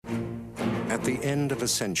At the end of a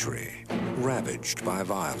century, ravaged by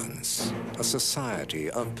violence, a society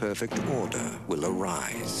of perfect order will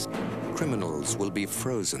arise. Criminals will be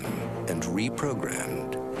frozen and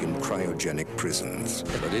reprogrammed in cryogenic prisons.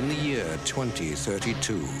 But in the year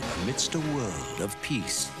 2032, amidst a world of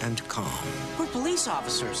peace and calm... We're police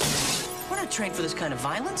officers. We're not trained for this kind of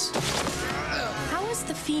violence. How was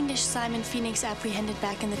the fiendish Simon Phoenix apprehended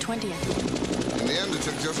back in the 20th? In the end, it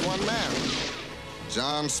took just one man,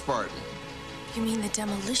 John Spartan. You mean the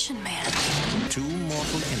Demolition Man? Two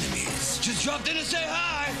mortal enemies. Just dropped in to say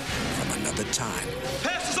hi. From another time.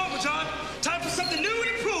 Pass is over, John. Time for something new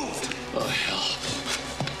and improved. Oh, hell.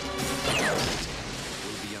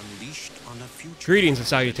 Will be unleashed on a future. Greetings and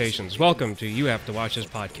salutations. Welcome to You Have to Watch This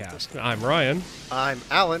podcast. I'm Ryan. I'm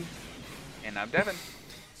Alan. And I'm Devin.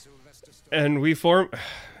 And we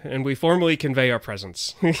formally convey our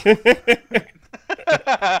presence.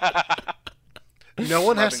 No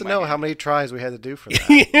one has to know how many tries we had to do for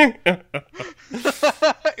that.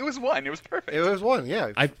 It was one. It was perfect. It was one,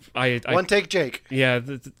 yeah. I One take Jake. Yeah,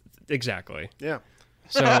 exactly. Yeah.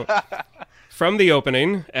 So, from the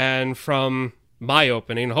opening and from my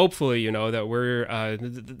opening, hopefully you know that we're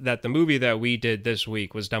that the movie that we did this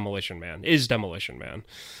week was Demolition Man.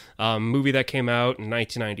 Movie that came out in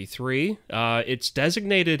 1993. It's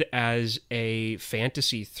designated as a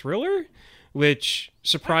fantasy thriller, which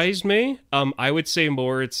surprised me. I would say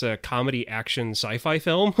more it's a comedy action sci-fi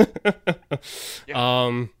film.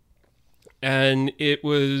 Yeah. And it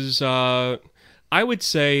was I would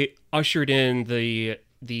say ushered in the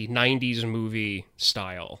 90s movie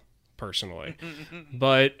style personally.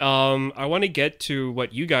 But I want to get to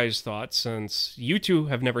what you guys thought, since you two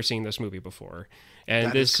have never seen this movie before.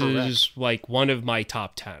 And this is like one of my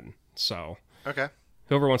top 10. So, Okay.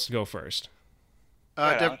 whoever wants to go first.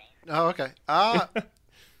 Okay.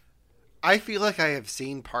 I feel like I have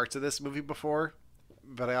seen parts of this movie before,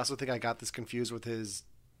 but I also think I got this confused with his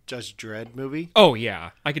Judge Dredd movie. Oh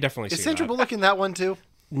yeah, I could definitely see Is Sandra that. Bullock in that one too?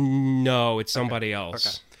 No, it's somebody else.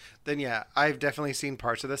 Okay. Then yeah, I've definitely seen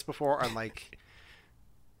parts of this before on like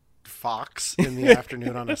Fox in the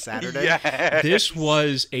afternoon on a Saturday. Yes. This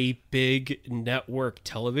was a big network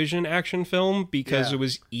television action film because it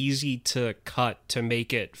was easy to cut to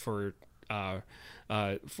make it for it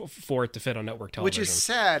to fit on network television. Which is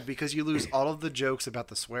sad because you lose all of the jokes about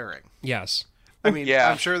the swearing. Yes. I mean, Yeah.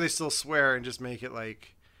 I'm sure they still swear and just make it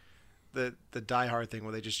like the Die Hard thing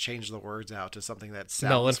where they just change the words out to something that sounds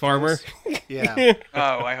Melon Farmer. Yeah.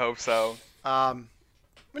 Oh, I hope so.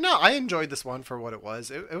 But no, I enjoyed this one for what it was.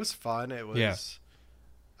 It was fun. It was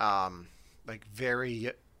like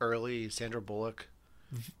very early Sandra Bullock.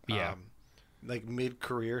 Yeah. Like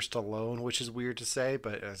mid-career Stallone, which is weird to say,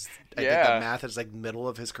 but I think the Yeah. math is like middle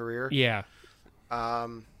of his career. Yeah.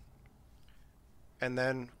 And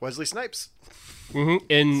then Wesley Snipes.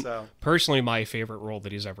 And So- personally, my favorite role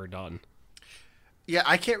that he's ever done. Yeah,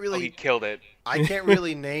 I can't Oh, really he killed it. I can't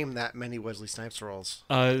really name that many Wesley Snipes roles.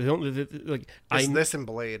 This And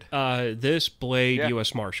Blade. this Blade Yeah.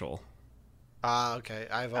 U.S. Marshal. Okay.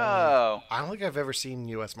 I don't think I've ever seen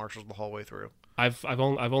U.S. Marshals the whole way through. I've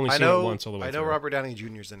only I seen know it once all the way I know through. Robert Downey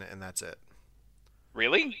Jr.'s in it, and that's it.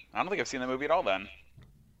 Really? I don't think I've seen that movie at all then.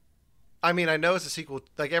 I mean, I know it's a sequel.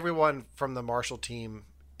 Like everyone from the Marshall team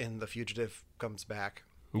in The Fugitive comes back.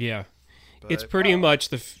 Yeah. But, It's pretty much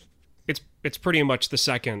it's pretty much the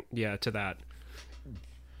second to that.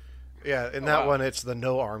 Yeah, in that one, it's the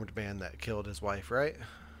no armed man that killed his wife, right?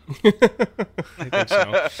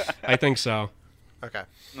 I think so. Okay.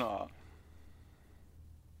 Aw.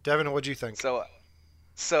 Devin, what'd you think?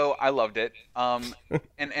 So I loved it. And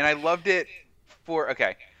I loved it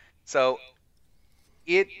so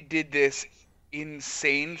it did this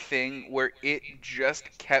insane thing where it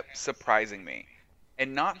just kept surprising me.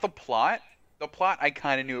 And not the plot. The plot, I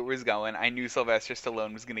kind of knew it was going. I knew Sylvester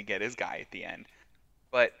Stallone was going to get his guy at the end.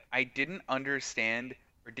 But I didn't understand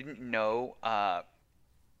or didn't know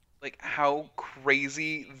like how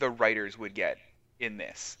crazy the writers would get in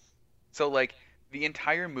this. So like the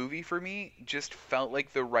entire movie for me just felt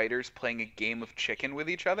like the writers playing a game of chicken with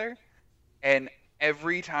each other. And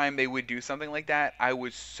every time they would do something like that, I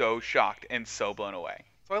was so shocked and so blown away.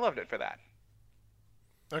 So I loved it for that.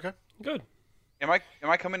 Okay. Good. Am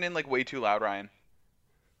I coming in like way too loud, Ryan?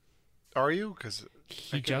 Are you? Because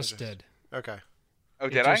He just did. Okay. Oh,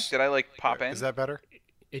 It did just- I? Did I like pop in? Is that better?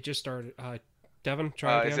 It just started. Devin,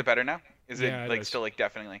 try again. Is it better now? Is Yeah, it it like is. still like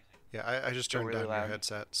definitely? Yeah, I just Still turned really down your loud.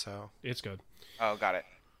 headset, so. It's good. Oh, got it.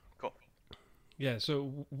 Cool. Yeah.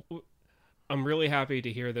 So I'm really happy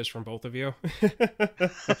to hear this from both of you.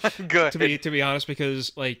 Good. to be honest,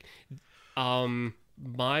 because like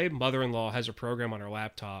my mother-in-law has a program on her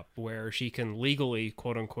laptop where she can legally,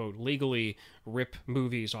 quote unquote, legally rip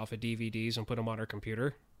movies off of DVDs and put them on her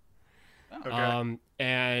computer. Okay.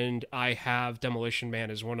 And I have Demolition Man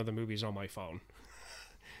as one of the movies on my phone.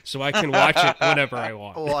 So I can watch it whenever I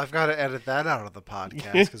want. Well, I've got to edit that out of the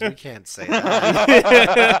podcast because we can't say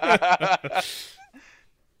that.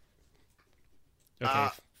 Okay,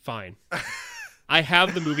 fine. I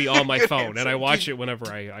have the movie on my phone, and I watch it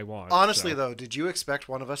whenever I want. Honestly, so. though, did you expect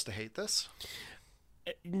one of us to hate this?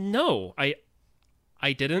 No, I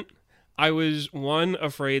didn't. I was,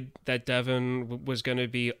 afraid that Devin was going to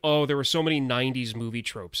be, there were so many 90s movie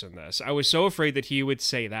tropes in this. I was so afraid that he would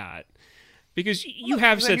say that. Because you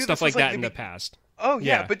have said stuff like that in the past. Oh,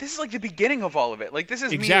 yeah, but this is like the beginning of all of it. Like, this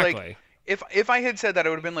is exactly. me, like, if I had said that, I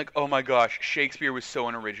would have been like, oh my gosh, Shakespeare was so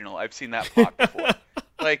unoriginal. I've seen that plot before.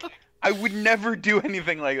 Like, I would never do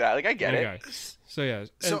anything like that. Like, I get it. So, yeah.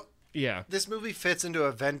 Yeah. This movie fits into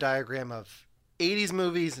a Venn diagram of 80s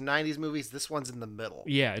movies, 90s movies. This one's in the middle.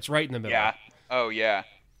 Yeah, it's right in the middle. Yeah. Oh, yeah.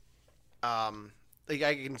 Like,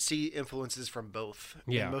 I can see influences from both.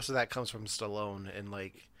 Yeah. And most of that comes from Stallone. And,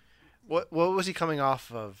 like, what was he coming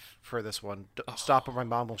off of for this one? Stop or My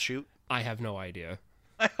Mom Will Shoot? I have no idea.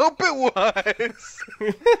 I hope it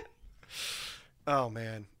was. Oh,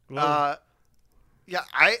 man. Well, Yeah,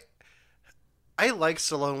 I like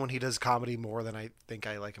Stallone when he does comedy more than I think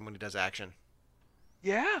I like him when he does action.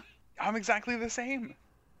 Yeah, I'm exactly the same.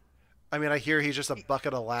 I mean, I hear he's just a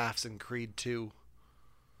bucket of laughs in Creed 2.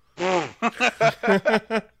 I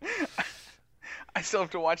still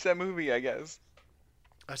have to watch that movie, I guess.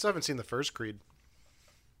 I still haven't seen the first Creed.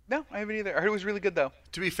 No, I haven't either. I heard it was really good, though.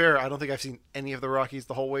 To be fair, I don't think I've seen any of the Rockies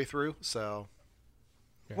the whole way through, so...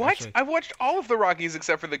 What? Actually, I've watched all of the Rockies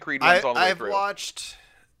except for the Creed ones all the way through. I've watched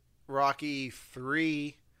Rocky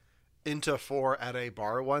 3 into 4 at a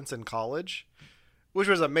bar once in college, which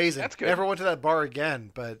was amazing. That's good. Never went to that bar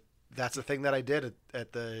again, but that's the thing that I did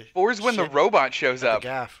at the... 4's when the robot shows at up. the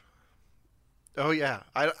gaff. Oh, yeah.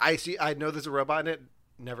 I see. I know there's a robot in it.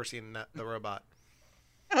 Never seen the robot.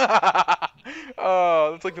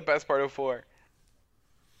 Oh, that's like the best part of 4.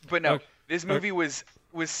 But no, Okay. this movie was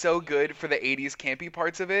so good for the 80s campy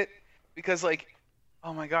parts of it because, like,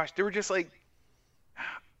 oh my gosh, there were just like,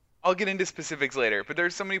 I'll get into specifics later, but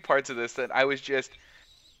there's so many parts of this that I was just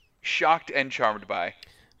shocked and charmed by.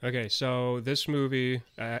 Okay, so this movie,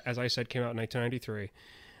 as I said, came out in 1993.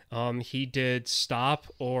 He did Stop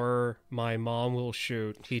or My Mom Will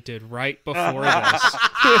Shoot. He did right before this.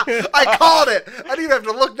 I called it! I didn't even have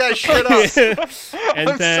to look that shit up. And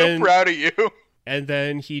I'm then, so proud of you. And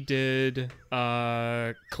then he did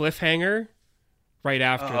Cliffhanger right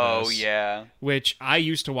after this. Oh, yeah. Which I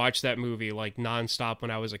used to watch that movie like nonstop when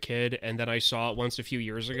I was a kid, and then I saw it once a few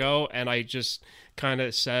years ago, and I just kind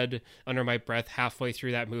of said under my breath halfway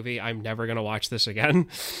through that movie, I'm never going to watch this again.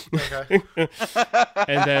 Okay.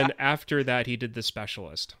 And then after that, he did The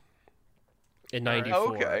Specialist in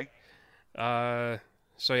 94. Okay.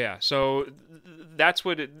 So yeah, so that's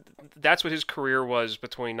what his career was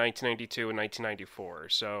between 1992 and 1994.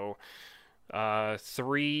 So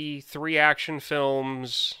three action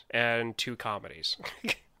films and 2 comedies.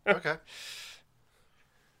 Okay.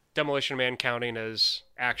 Demolition Man counting as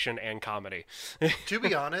action and comedy. To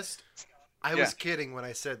be honest, I Yeah. was kidding when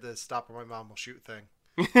I said the Stop or My Mom Will Shoot thing.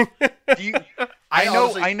 Do you, I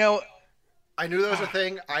know. I knew that was a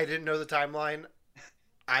thing. I didn't know the timeline.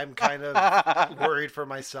 I'm kind of worried for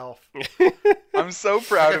myself. I'm so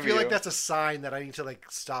proud I of you. feel like that's a sign that I need to like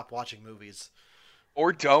stop watching movies.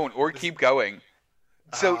 Or don't, or keep going.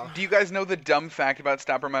 So, do you guys know the dumb fact about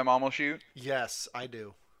Stop or My Mom Will Shoot? Yes, I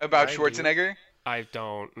do. About I do. Schwarzenegger? I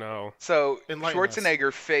don't know. So, Enlighten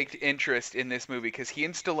Schwarzenegger faked interest in this movie because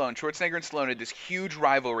Schwarzenegger and Stallone had this huge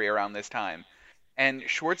rivalry around this time. And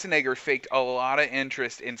Schwarzenegger faked a lot of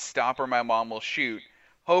interest in Stop or My Mom Will Shoot,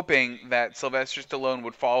 hoping that Sylvester Stallone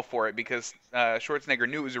would fall for it because Schwarzenegger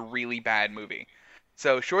knew it was a really bad movie.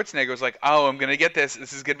 So Schwarzenegger was like, oh, I'm going to get this.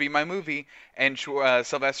 This is going to be my movie. And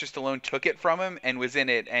Sylvester Stallone took it from him and was in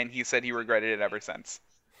it, and he said he regretted it ever since.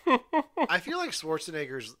 I feel like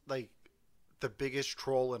Schwarzenegger's like the biggest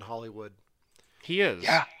troll in Hollywood. He is.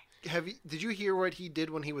 Yeah. Did you hear what he did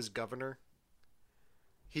when he was governor?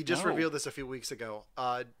 He just No. revealed this a few weeks ago.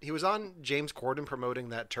 He was on James Corden promoting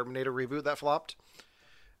that Terminator reboot that flopped.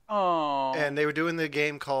 Oh. And they were doing the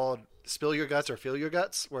game called Spill Your Guts or Feel Your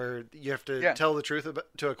Guts, where you have to tell the truth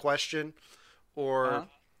to a question or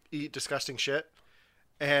eat disgusting shit.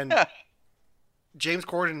 And James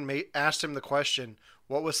Corden asked him the question,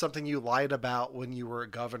 what was something you lied about when you were a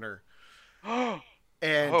governor? And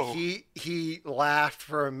he laughed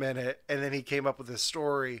for a minute, and then he came up with this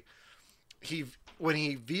story. He when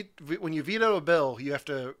you veto a bill, you have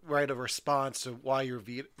to write a response to why you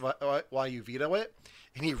veto it.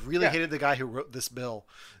 And he really hated the guy who wrote this bill,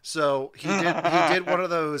 so he did one of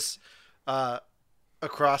those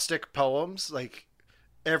acrostic poems, like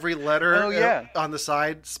every letter on the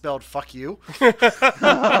side spelled "fuck you."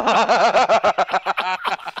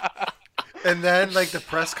 And then like the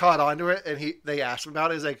press caught onto it, and they asked him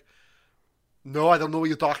about it. He's like, "No, I don't know what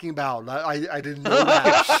you're talking about. I didn't know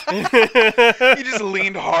that." He just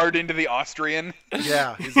leaned hard into the Austrian.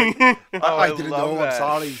 Yeah, he's like, I didn't know. That. I'm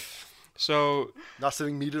sorry. So Not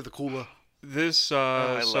sending me to the cooler. this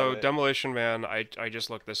so Demolition Man, I just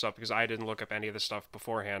looked this up because I didn't look up any of the stuff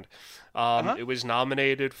beforehand. It was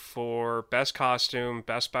nominated for Best Costume,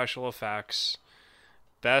 Best Special Effects,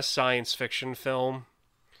 Best Science Fiction Film,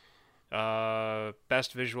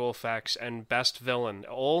 Best Visual Effects, and Best Villain.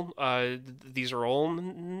 These are all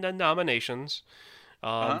nominations.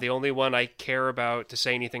 The only one I care about to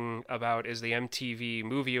say anything about is the MTV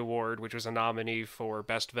Movie Award, which was a nominee for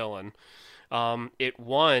Best Villain. It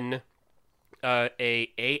won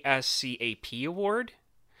a ASCAP award.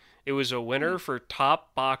 It was a winner for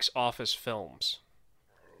Top Box Office Films.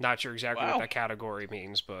 Not sure exactly what that category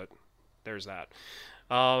means, but there's that.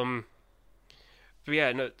 But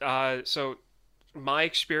yeah, no, so my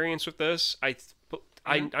experience with this, I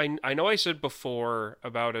know I said before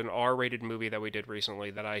about an R-rated movie that we did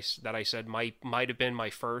recently that I said might have been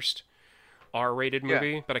my first R-rated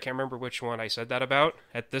movie, but I can't remember which one I said that about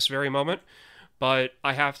at this very moment. But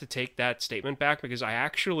I have to take that statement back because I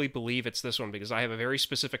actually believe it's this one because I have a very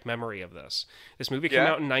specific memory of this. This movie came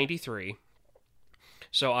out in 93.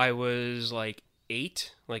 So I was like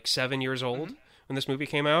 7 years old when this movie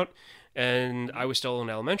came out, and I was still in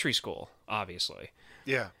elementary school, obviously.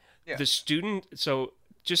 Yeah. The student, so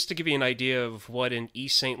just to give you an idea of what an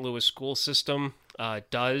East St. Louis school system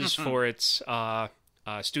does for its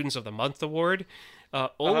Students of the Month award,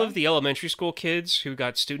 all of the elementary school kids who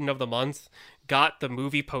got Student of the Month got the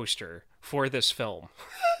movie poster for this film.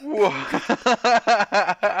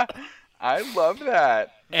 I love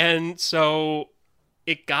that. And so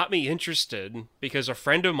it got me interested because a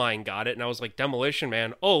friend of mine got it, and I was like, Demolition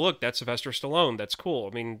Man, oh, look, that's Sylvester Stallone. That's cool.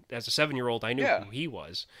 I mean, as a 7-year-old, I knew who he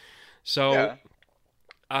was. So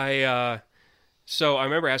I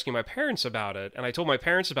remember asking my parents about it, and I told my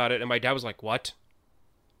parents about it, and my dad was like, what?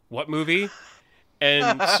 What movie?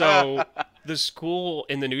 And so the school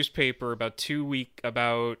in the newspaper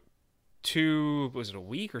was it a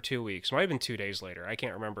week or 2 weeks? Might have been 2 days later. I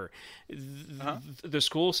can't remember. The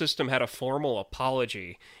school system had a formal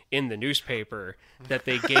apology in the newspaper that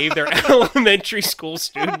they gave their elementary school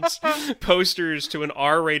students posters to an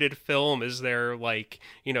R-rated film as their,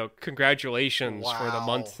 congratulations for the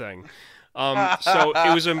month thing. So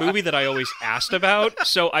it was a movie that I always asked about.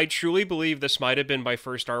 So I truly believe this might have been my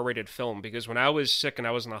first R-rated film because when I was sick and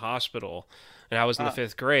I was in the hospital and I was in the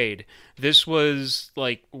 5th grade, this was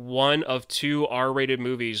like one of 2 R-rated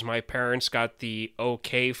movies my parents got the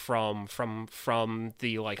okay from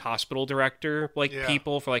the hospital director,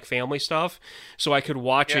 people for family stuff. So I could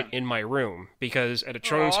watch it in my room because at a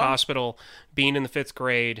children's hospital, being in the 5th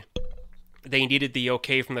grade, they needed the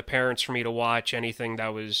okay from the parents for me to watch anything that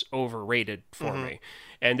was overrated for me.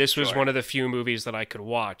 And this was one of the few movies that I could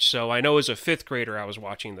watch. So I know as a 5th grader, I was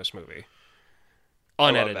watching this movie.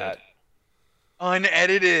 Unedited.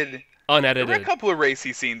 Unedited. There were a couple of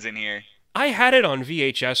racy scenes in here. I had it on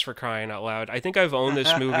VHS for crying out loud. I think I've owned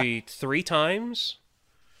this movie 3 times.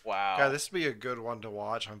 Wow. God, this would be a good one to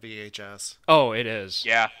watch on VHS. Oh, it is.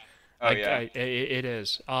 Yeah. It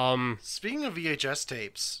is. Speaking of VHS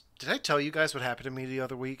tapes, did I tell you guys what happened to me the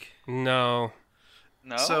other week? No.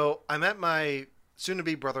 So I'm at my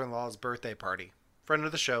soon-to-be brother-in-law's birthday party. Friend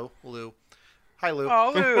of the show, Lou. Hi, Lou.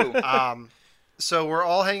 Oh, Lou. So we're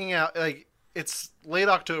all hanging out. It's late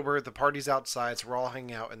October. The party's outside, so we're all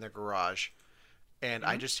hanging out in their garage. And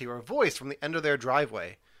I just hear a voice from the end of their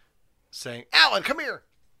driveway saying, "Alan, come here."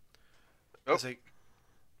 I was like,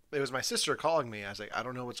 it was my sister calling me. I was like, I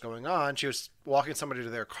don't know what's going on. She was walking somebody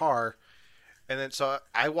to their car. And then so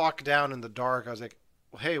I walked down in the dark. I was like,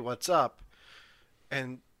 well, hey, what's up?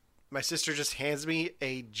 And my sister just hands me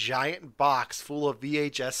a giant box full of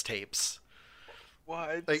VHS tapes.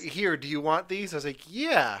 What? Like, here, do you want these? I was like,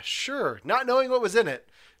 yeah, sure. Not knowing what was in it.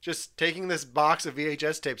 Just taking this box of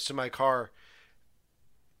VHS tapes to my car.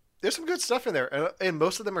 There's some good stuff in there. And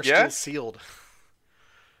most of them are still sealed.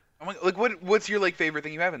 What's your favorite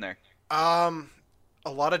thing you have in there? A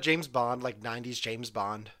lot of James Bond, 90s James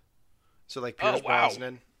Bond. So Pierce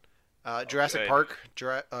Brosnan, Jurassic Park.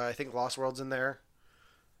 I think Lost World's in there.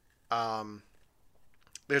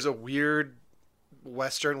 There's a weird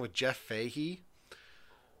Western with Jeff Fahey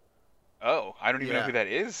Oh, I don't even know who that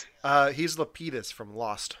is. He's Lapidus from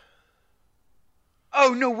Lost.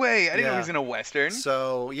 Oh, no way. I didn't know he was in a Western.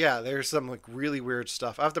 So, yeah, there's some like really weird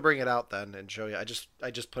stuff. I have to bring it out then and show you. I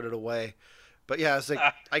just put it away. But yeah, it's like,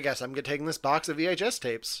 I guess I'm taking this box of VHS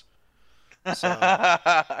tapes. So,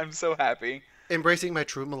 I'm so happy. Embracing my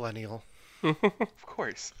true millennial. Of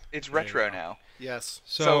course. It's retro now. Yes.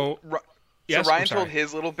 So yes, Ryan told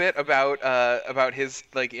his little bit about his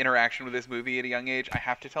like interaction with this movie at a young age. I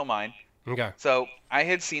have to tell mine. Okay. So I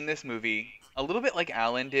had seen this movie a little bit like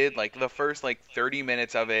Alan did, like the first like 30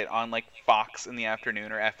 minutes of it on like Fox in the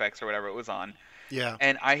afternoon or FX or whatever it was on. Yeah.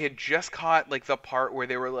 And I had just caught like the part where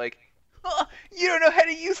they were like, oh, you don't know how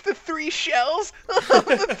to use the 3 shells?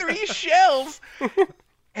 The 3 shells!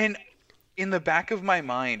 And in the back of my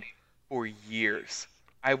mind, for years,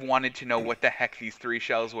 I wanted to know what the heck these 3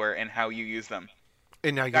 shells were and how you use them.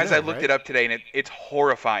 And now you Guys, know, I looked right? it up today, and it's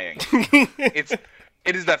horrifying.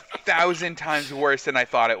 It is 1,000 times worse than I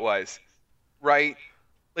thought it was. Right?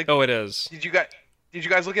 Like, oh, it is. Did you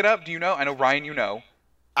guys look it up? Do you know? I know, Ryan, you know.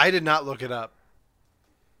 I did not look it up.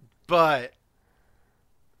 But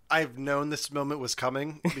I've known this moment was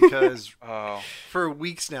coming because for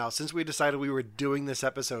weeks now, since we decided we were doing this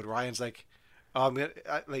episode, Ryan's like,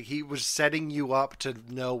 like he was setting you up to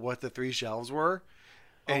know what the 3 shelves were.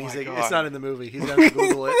 And he's like, God. it's not in the movie. He's going to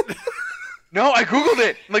Google it. No, I Googled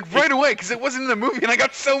it, like, right away, because it wasn't in the movie, and I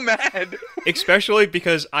got so mad. Especially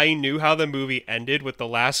because I knew how the movie ended, what the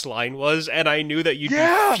last line was, and I knew that you'd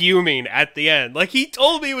be fuming at the end. Like, he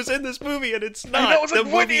told me it was in this movie, and it's not. I know, I was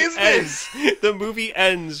like, what is this? The movie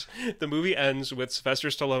ends with Sylvester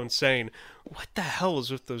Stallone saying, what the hell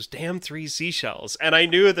is with those damn 3 seashells? And I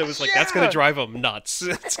knew that was like, that's going to drive him nuts.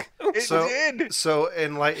 It did. So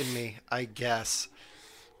enlighten me, I guess.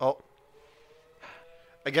 Oh,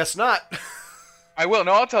 I guess not. I will.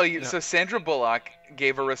 No, I'll tell you. Yeah. So Sandra Bullock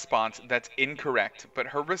gave a response that's incorrect, but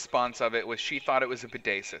her response of it was she thought it was a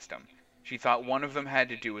bidet system. She thought one of them had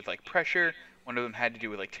to do with like pressure, one of them had to do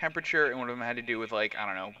with like temperature, and one of them had to do with like, I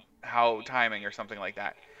don't know, how timing or something like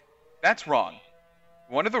that. That's wrong.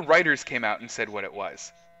 One of the writers came out and said what it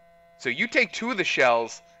was. So you take 2 of the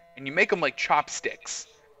shells and you make them like chopsticks,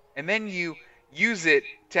 and then you use it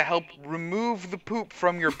to help remove the poop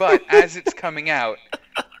from your butt as it's coming out.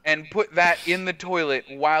 And put that in the toilet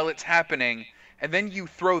while it's happening, and then you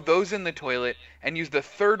throw those in the toilet and use the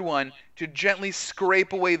 3rd one to gently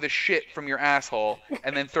scrape away the shit from your asshole,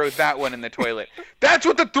 and then throw that one in the toilet. That's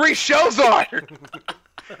what the 3 shells are!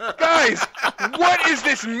 Guys, what is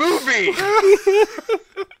this movie?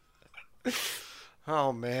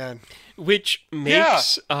 Oh, man. Which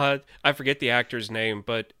makes, I forget the actor's name,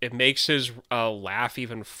 but it makes his laugh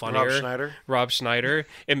even funnier. Rob Schneider.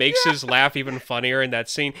 It makes his laugh even funnier in that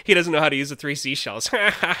scene. He doesn't know how to use the 3 seashells.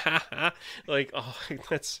 Like, oh,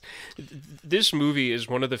 this movie is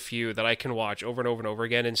one of the few that I can watch over and over and over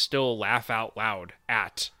again and still laugh out loud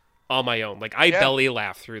at on my own. Like, I belly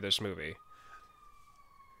laugh through this movie.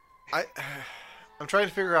 I'm trying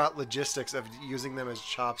to figure out logistics of using them as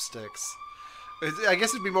chopsticks. I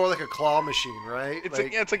guess it'd be more like a claw machine, right?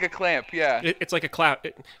 It's like a clamp, yeah. It's like a clamp.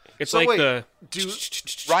 It's so like the.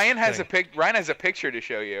 Ryan has a picture to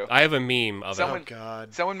show you. I have a meme of it. Oh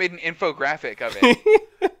God! Someone made an infographic of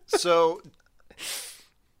it. So,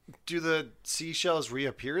 do the seashells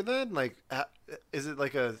reappear then? Like, is it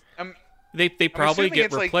like a? They probably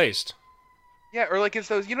get replaced. Yeah, or like it's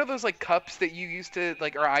those those like cups that you used to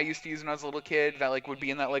like, or I used to use when I was a little kid that like would be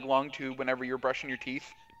in that like long tube whenever you're brushing your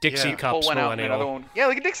teeth. Dixie cups, pull one out and another one. Yeah,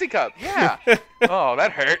 like a Dixie cup. Yeah. Oh,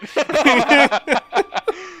 that hurt.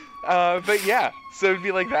 But yeah, so it'd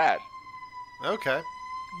be like that. Okay.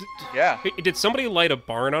 Yeah. Did somebody light a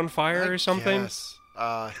barn on fire or something? Yes.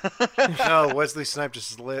 No, Wesley Snipes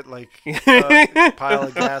just lit like a pile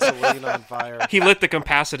of gasoline on fire. He lit the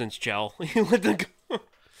capacitance gel. He lit the.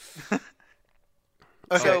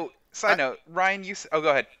 Okay. So, side note, Ryan, go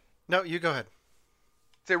ahead. No, you go ahead.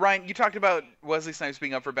 So, Ryan, you talked about Wesley Snipes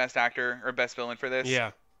being up for Best Actor or Best Villain for this.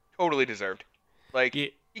 Yeah. Totally deserved. Like,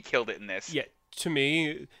 he killed it in this. Yeah, to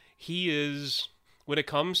me, he is, when it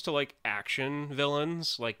comes to, like, action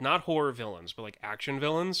villains, like, not horror villains, but, like, action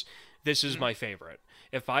villains, this is my favorite.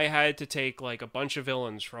 If I had to take, like, a bunch of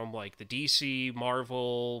villains from, like, the DC,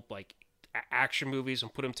 Marvel, like, action movies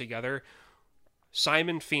and put them together,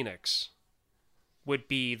 Simon Phoenix would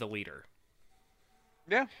be the leader.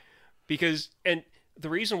 Yeah. Because, and the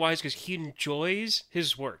reason why is because he enjoys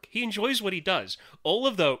his work. He enjoys what he does. All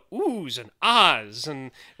of the oohs and ahs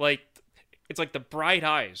and, like, it's like the bright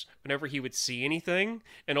eyes whenever he would see anything,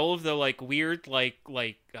 and all of the, like, weird, like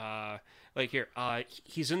like here,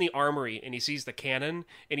 he's in the armory and he sees the cannon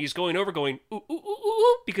and he's going over going ooh, ooh, ooh,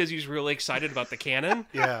 ooh, because he's really excited about the cannon.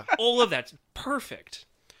 Yeah. All of that's perfect.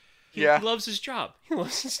 He loves his job. He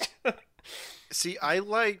loves his job. See, I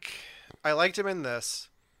liked him in this,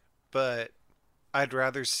 but I'd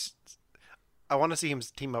rather I want to see him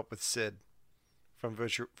team up with Sid from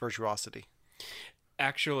Virtuosity.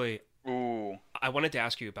 Actually, ooh, I wanted to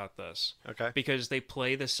ask you about this. Okay. Because they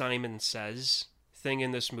play the Simon Says thing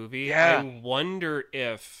in this movie. Yeah. I wonder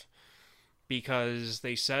if, because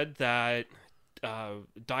they said that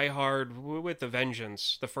Die Hard with a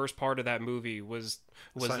Vengeance, the first part of that movie was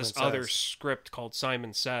Simon this Says. other script called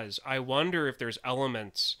Simon Says. I wonder if there's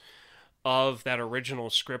elements of that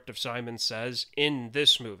original script of Simon Says in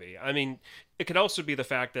this movie. I mean, it could also be the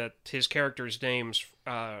fact that his character's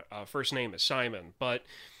first name is Simon, but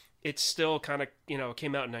it's still kind of,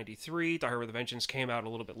 came out in 93. Die Hard with a Vengeance came out a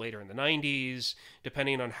little bit later in the 90s.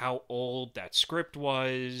 Depending on how old that script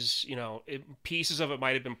was, pieces of it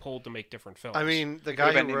might have been pulled to make different films. I mean, the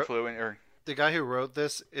guy who wrote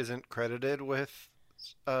this isn't credited with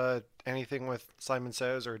anything with Simon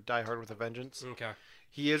Says or Die Hard with a Vengeance. Okay.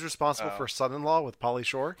 He is responsible for Son-in-Law with Pauly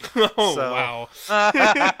Shore. Oh, wow.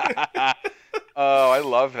 Oh, I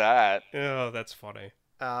love that. Oh, that's funny.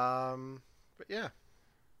 But yeah.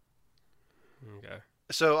 Okay.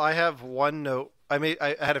 So I have one note.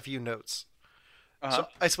 I had a few notes. Uh-huh. So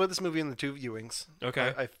I split this movie into 2 viewings.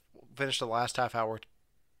 Okay. I finished the last half hour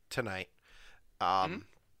tonight. But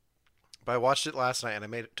I watched it last night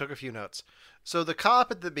and took a few notes. So the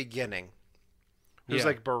cop at the beginning, who's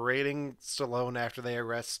like berating Stallone after they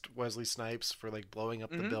arrest Wesley Snipes for like blowing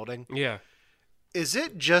up the building. Yeah. Is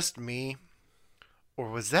it just me, or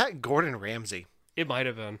was that Gordon Ramsay? It might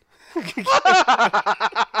have been.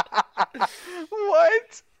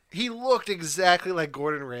 What? He looked exactly like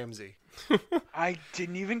Gordon Ramsay. I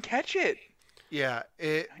didn't even catch it. Yeah,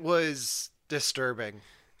 it was disturbing.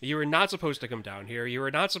 You were not supposed to come down here. You were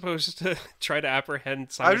not supposed to try to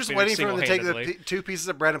apprehend Simon I was just waiting for him to take the 2 pieces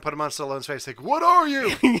of bread and put them on Stallone's face. Like, what are you?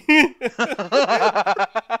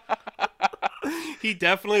 He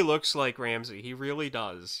definitely looks like Ramsey. He really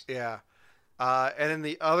does. Yeah. And then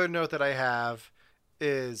the other note that I have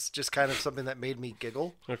is just kind of something that made me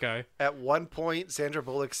giggle. Okay. At one point, Sandra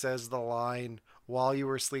Bullock says the line, "While you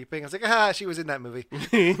were sleeping." I was like, she was in that movie.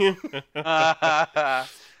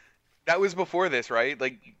 That was before this, right?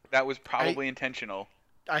 Like, that was probably intentional.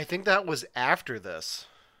 I think that was after this.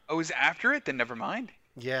 Oh, it was after it? Then never mind.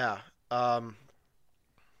 Yeah. Because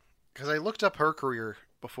I looked up her career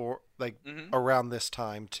before, like, around this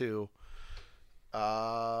time, too.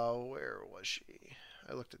 Where was she?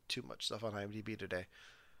 I looked at too much stuff on IMDb today.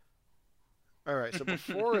 All right, so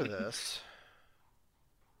before this,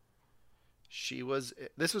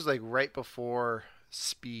 this was, like, right before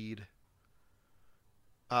Speed.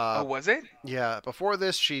 Was it? Yeah, before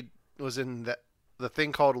this, she was in the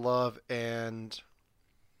Thing Called Love and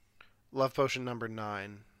Love Potion number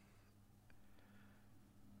 9.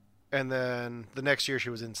 And then the next year she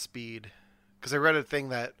was in Speed. Because I read a thing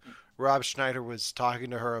that Rob Schneider was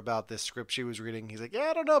talking to her about this script she was reading. He's like, yeah,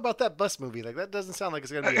 I don't know about that bus movie. Like, that doesn't sound like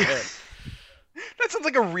it's going to be a hit. That sounds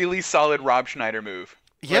like a really solid Rob Schneider move.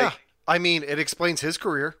 Yeah. Like, I mean, it explains his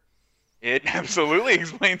career. It absolutely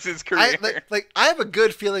explains his career. I have a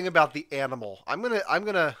good feeling about The Animal. I'm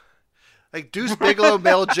gonna like Deuce Bigelow,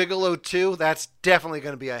 Male Gigolo 2. That's definitely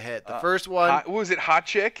gonna be a hit. The first one, what was it? Hot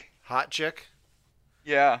Chick. Hot Chick.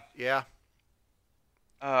 Yeah. Yeah.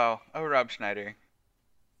 Oh, Rob Schneider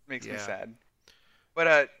makes me sad.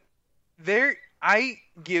 But I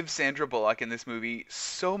give Sandra Bullock in this movie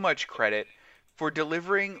so much credit for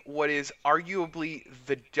delivering what is arguably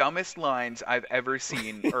the dumbest lines I've ever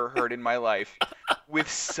seen or heard in my life with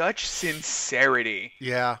such sincerity.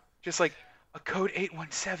 Yeah. Just like, a code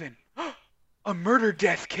 817. A murder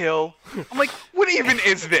death kill. I'm like, what even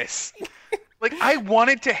is this? Like, I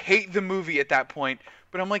wanted to hate the movie at that point,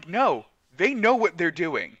 but I'm like, no, they know what they're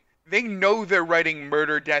doing. They know they're writing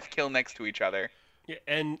murder death kill next to each other. Yeah,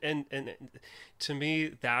 and to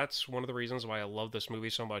me, that's one of the reasons why I love this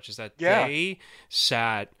movie so much, is that the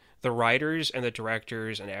writers and the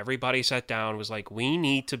directors and everybody sat down, was like, we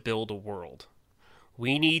need to build a world.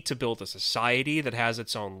 We need to build a society that has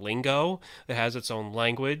its own lingo, that has its own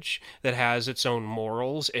language, that has its own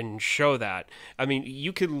morals, and show that. I mean,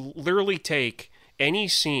 you could literally take any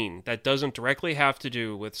scene that doesn't directly have to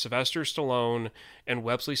do with Sylvester Stallone and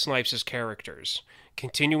Wesley Snipes' characters,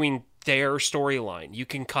 continuing their storyline. You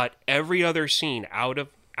can cut every other scene out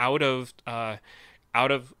of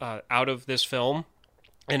this film,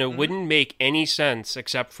 and it wouldn't make any sense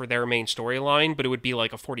except for their main storyline, but it would be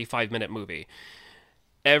like a 45-minute movie.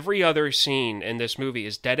 every other scene in this movie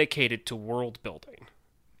is dedicated to world building.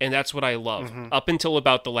 And that's what I love, up until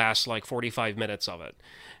about the last, 45 minutes of it.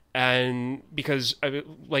 And because,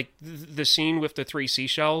 the scene with the 3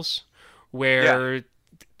 seashells, where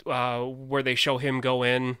they show him go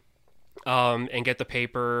in and get the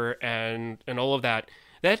paper and all of that,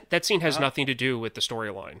 that scene has nothing to do with the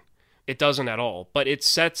storyline. It doesn't at all. But it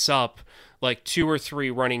sets up, 2 or 3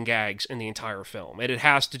 running gags in the entire film. And it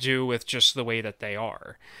has to do with just the way that they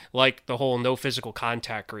are. Like the whole no physical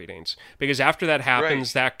contact greetings. Because after that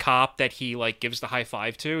happens, that cop that he, gives the high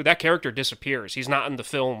five to, that character disappears. He's not in the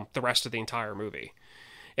film the rest of the entire movie.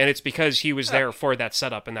 And it's because he was there for that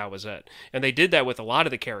setup and that was it. And they did that with a lot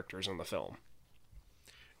of the characters in the film.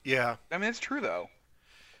 Yeah. I mean, it's true, though.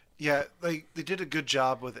 Yeah, they did a good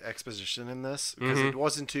job with exposition in this, because it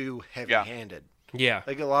wasn't too heavy-handed. Yeah.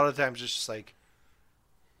 A lot of times it's just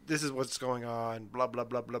this is what's going on, blah, blah,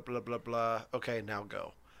 blah, blah, blah, blah, blah. Okay, now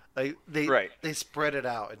go. They spread it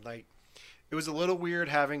out, and it was a little weird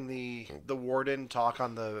having the warden talk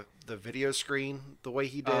on the video screen the way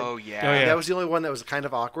he did. Oh, yeah. That was the only one that was kind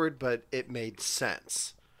of awkward, but it made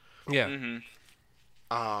sense. Yeah.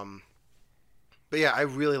 Mm-hmm. But yeah, I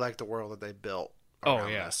really like the world that they built. Oh,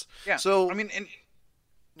 yeah. This. Yeah. So, I mean,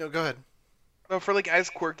 no, go ahead. But for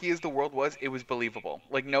as quirky as the world was, it was believable.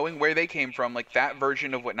 Knowing where they came from, that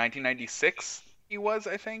version of what 1996 he was,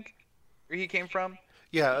 I think, where he came from.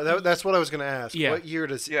 Yeah, that's what I was going to ask. Yeah. What year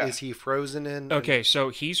is he frozen in? Okay, so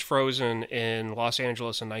he's frozen in Los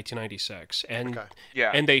Angeles in 1996, and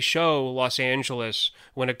and they show Los Angeles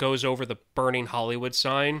when it goes over the burning Hollywood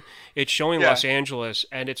sign. It's showing Los Angeles,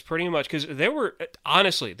 and it's pretty much because there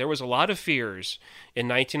was a lot of fears in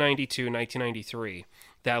 1992, 1993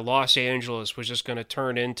 that Los Angeles was just going to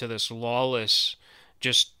turn into this lawless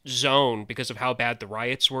zone because of how bad the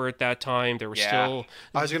riots were at that time. There was still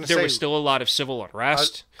was still a lot of civil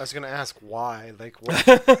unrest. I was going to ask why. What?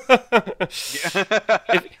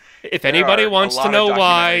 If anybody wants to know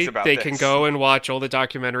why, they can go and watch all the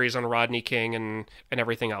documentaries on Rodney King and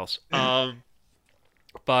everything else. Everybody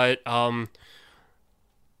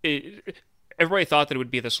thought that it would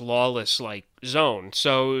be this lawless zone.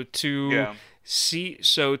 So to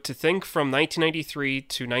think from 1993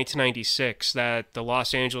 to 1996 that the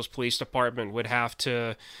Los Angeles Police Department would have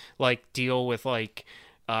to deal with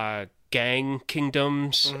gang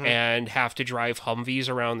kingdoms and have to drive Humvees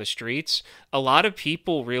around the streets, a lot of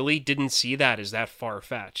people really didn't see that as that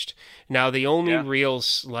far-fetched. Now the only real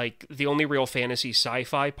fantasy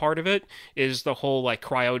sci-fi part of it is the whole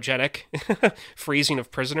cryogenic freezing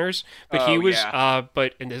of prisoners. But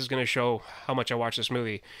and this is going to show how much I watched this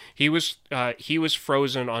movie. He was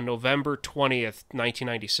frozen on November 20th,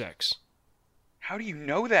 1996. How do you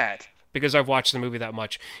know that? Because I've watched the movie that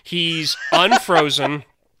much. He's unfrozen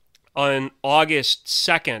on August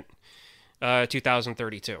 2nd,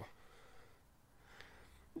 2032.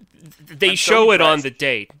 They show it on the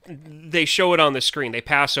date. They show it on the screen. They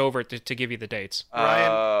pass over it to give you the dates.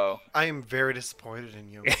 Ryan, I am very disappointed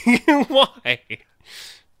in you. Why?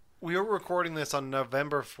 We were recording this on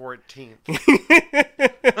November 14th. You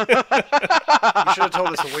should have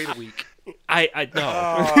told us to wait a week. I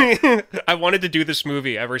know. I wanted to do this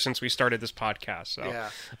movie ever since we started this podcast, so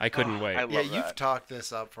I couldn't wait. I love that. You've talked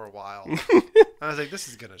this up for a while. I was like, this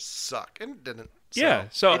is gonna suck, and it didn't.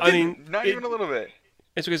 So I mean, not even a little bit.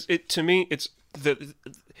 It's because to me, it's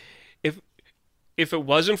if it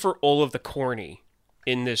wasn't for all of the corny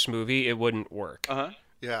in this movie, it wouldn't work.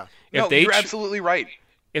 Yeah. You're absolutely right.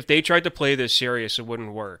 If they tried to play this serious, it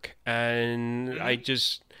wouldn't work, and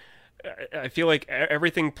I feel like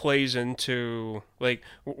everything plays into when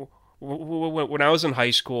I was in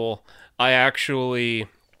high school, I actually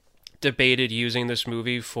debated using this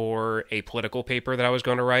movie for a political paper that I was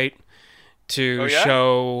going to write to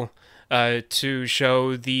show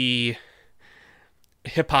the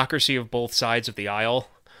hypocrisy of both sides of the aisle,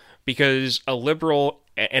 because a liberal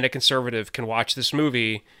and a conservative can watch this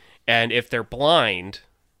movie, and if they're blind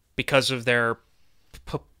because of their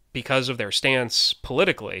stance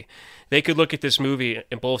politically, they could look at this movie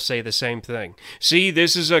and both say the same thing. See,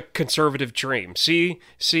 this is a conservative dream. See,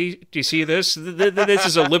 do you see this? This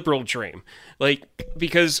is a liberal dream.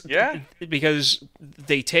 Because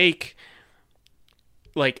they take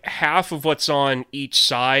half of what's on each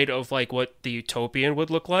side of what the utopian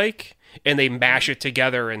would look like, and they mash it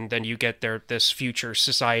together, and then you get this future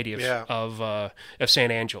society of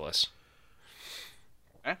San Angeles.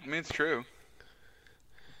 I mean, it's true.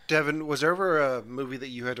 Devin, was there ever a movie that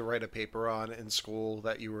you had to write a paper on in school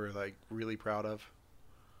that you were really proud of?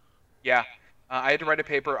 Yeah, I had to write a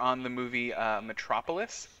paper on the movie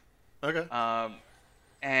Metropolis. Okay.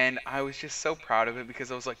 And I was just so proud of it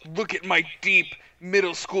because I was like, look at my deep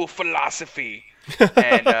middle school philosophy.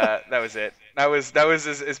 And that was it. That was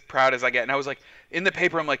as proud as I get. And I was like, in the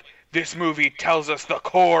paper, I'm like, this movie tells us the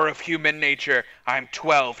core of human nature. I'm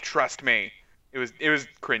 12, trust me. It was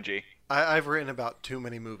cringy. I've written about too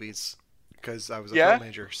many movies because I was a film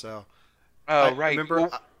major. So. Oh, right. Remember,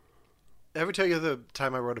 I ever tell you the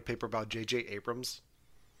time I wrote a paper about J.J. Abrams?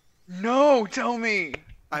 No, tell me.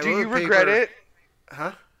 Do you regret it?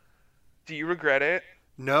 Huh? Do you regret it?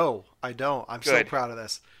 No, I don't. I'm so proud of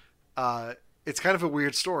this. It's kind of a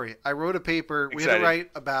weird story. I wrote a paper. We had to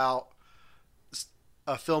write about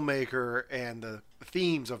a filmmaker and the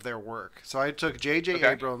themes of their work. So I took J.J.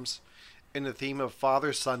 Abrams in the theme of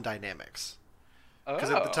father-son dynamics.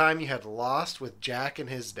 Because at the time you had Lost with Jack and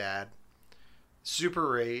his dad,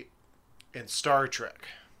 Super 8, and Star Trek.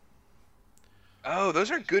 Oh, those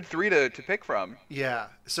are good 3 to pick from. Yeah.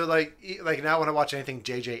 So like now when I watch anything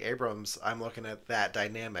J.J. Abrams, I'm looking at that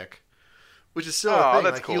dynamic, which is still a thing.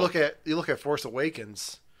 That's like cool. You look at Force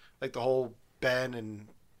Awakens, like the whole Ben and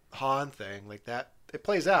Han thing, like that it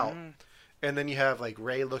plays out. And then you have like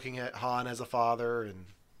Rey looking at Han as a father, and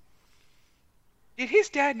did his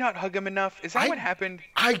dad not hug him enough? Is that what happened?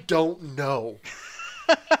 I don't know.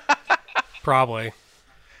 Probably.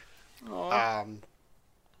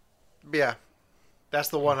 Yeah. That's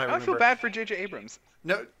the one I remember. I feel bad for J.J. Abrams.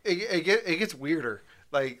 No, it gets weirder.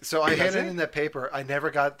 Like, so I handed in that paper. I never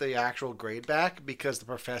got the actual grade back because the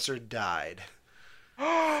professor died.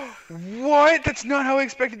 What? That's not how I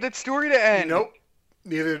expected that story to end. Nope.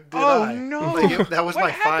 Neither did I. Oh, no. Like, that was What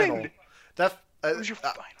my final. happened? That What was your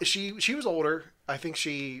final? She was older. I think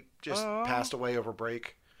she just passed away over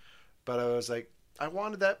break. But I was like, I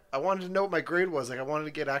wanted to know what my grade was. Like, I wanted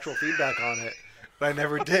to get actual feedback on it, but I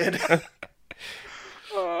never did.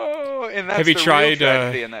 Oh, and that's Have you the tried, real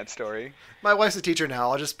tragedy in that story. My wife's a teacher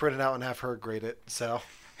now. I'll just print it out and have her grade it. So.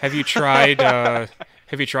 Have you tried?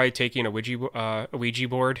 Have you tried taking a Ouija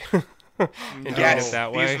board and doing it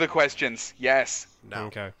that way? These are the questions. Yes. No.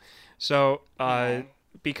 Okay. So,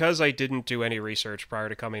 because I didn't do any research prior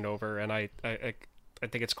to coming over, and I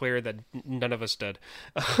think it's clear that none of us did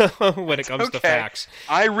when it comes to facts.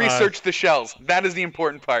 I researched the shells. That is the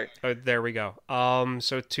important part. There we go.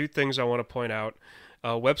 So 2 things I want to point out.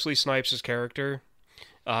 Wesley Snipes' character.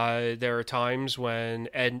 There are times when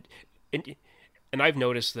and I've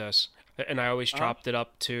noticed this, and I always chopped it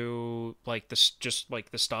up to like this, just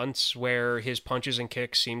like the stunts where his punches and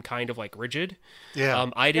kicks seem kind of like rigid. Yeah.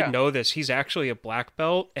 I didn't know this. He's actually a black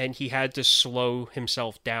belt, and he had to slow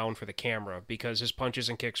himself down for the camera because his punches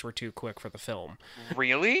and kicks were too quick for the film.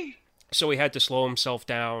 Really? So he had to slow himself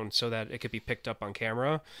down so that it could be picked up on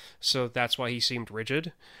camera. So that's why he seemed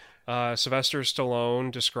rigid. Sylvester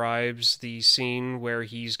Stallone describes the scene where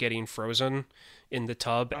he's getting frozen in the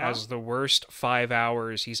tub as the worst 5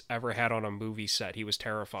 hours he's ever had on a movie set. He was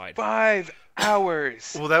terrified. 5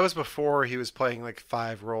 hours. Well, that was before he was playing like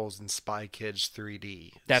 5 roles in Spy Kids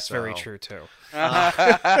 3D. That's very true too.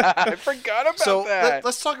 I forgot about that.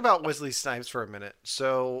 Let's talk about Wesley Snipes for a minute.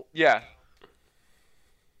 So yeah,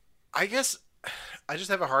 I guess I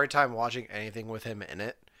just have a hard time watching anything with him in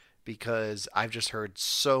it because I've just heard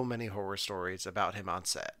so many horror stories about him on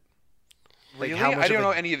set. Like really? how much I don't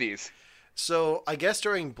know any of these. So I guess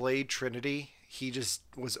during Blade Trinity, he just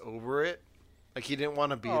was over it. Like he didn't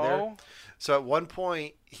want to be there. So at one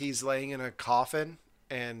point, he's laying in a coffin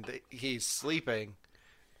and he's sleeping,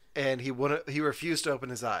 and he refused to open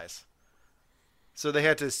his eyes. So they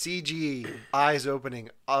had to CG eyes opening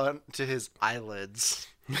onto his eyelids.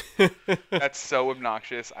 That's so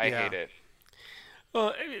obnoxious. I hate it.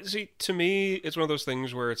 Well, see, to me, it's one of those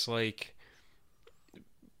things where it's like,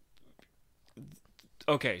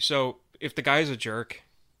 okay, so if the guy's a jerk,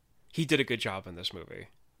 he did a good job in this movie.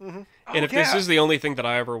 Mm-hmm. And if this is the only thing that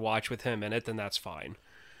I ever watch with him in it, then that's fine.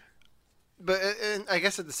 But and I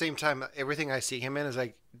guess at the same time, everything I see him in is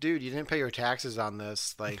like, dude, you didn't pay your taxes on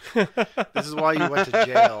this. Like, this is why you went to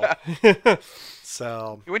jail.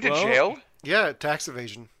 So you went to jail? Yeah, tax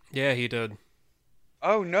evasion. Yeah, he did.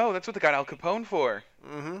 Oh no, that's what they got Al Capone for.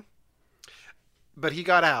 Mm-hmm. But he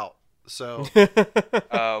got out, so.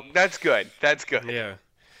 Oh, that's good. That's good. Yeah.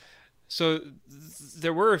 So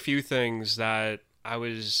there were a few things that I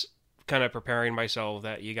was kind of preparing myself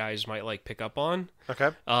that you guys might like pick up on. Okay.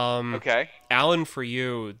 Okay. Alan, for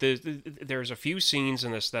you, there's a few scenes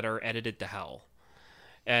in this that are edited to hell,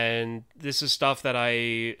 and this is stuff that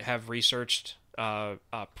I have researched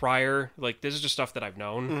prior. Like, this is just stuff that I've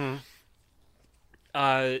known. Mm-hmm.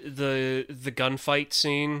 The gunfight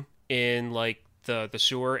scene in like the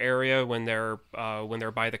sewer area when they're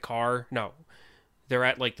by the car. No, they're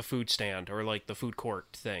at like the food stand or like the food court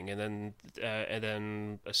thing, and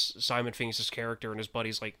then Simon Phoenix's character and his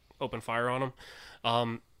buddies like open fire on him.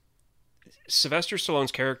 Sylvester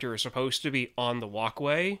Stallone's character is supposed to be on the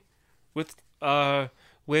walkway with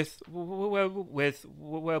Wesley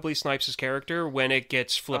Snipes' character when it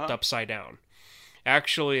gets flipped upside down.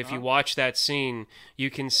 Actually, if you watch that scene,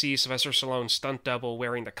 you can see Sylvester Stallone's stunt double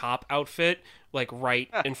wearing the cop outfit, like right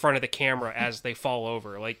in front of the camera as they fall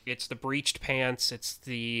over. Like, it's the breeched pants, it's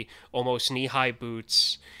the almost knee-high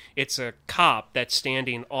boots. It's a cop that's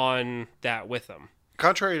standing on that with them.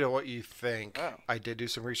 Contrary to what you think, I did do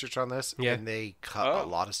some research on this, Yeah. and they cut a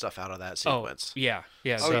lot of stuff out of that sequence. Yeah.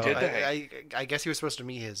 So, did I guess he was supposed to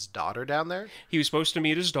meet his daughter down there. He was supposed to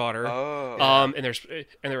meet his daughter. And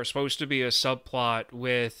there was supposed to be a subplot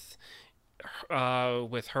with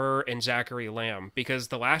her and Zachary Lamb, because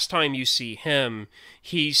the last time you see him,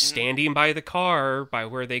 he's standing by the car by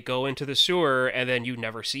where they go into the sewer, and then you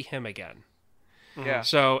never see him again. Yeah.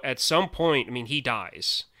 So at some point, I mean, he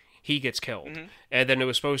dies. He gets killed. And then it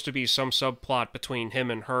was supposed to be some subplot between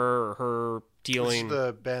him and her, or her dealing... This is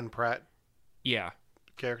the Ben Pratt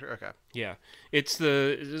character? Okay. Yeah. It's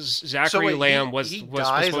the... Zachary Lamb was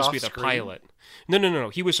supposed to be the pilot.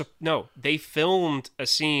 No. They filmed a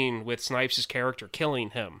scene with Snipes' character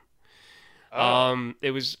killing him.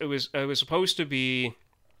 It was supposed to be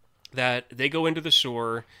that they go into the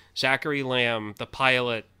sewer. Zachary Lamb, the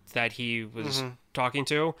pilot that he was talking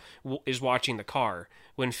to, is watching the car.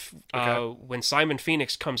 When Simon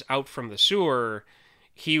Phoenix comes out from the sewer,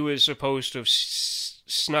 he was supposed to have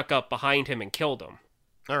snuck up behind him and killed him.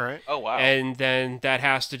 All right. Oh, wow. And then that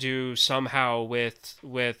has to do somehow with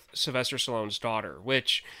Sylvester Stallone's daughter,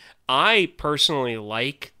 which I personally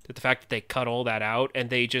like the fact that they cut all that out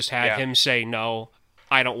and they just had him say, no,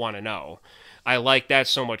 I don't want to know. I like that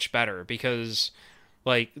so much better because,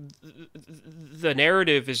 like, the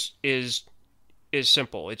narrative is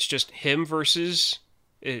simple. It's just him versus...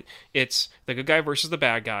 It's the good guy versus the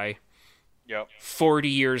bad guy. Yep. 40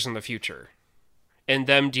 years in the future, and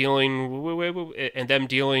them dealing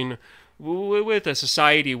with a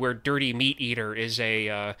society where dirty meat eater is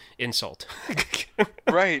a insult.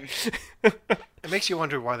 Right. It makes you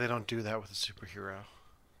wonder why they don't do that with a superhero.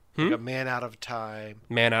 Like a man out of time.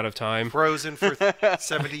 Frozen for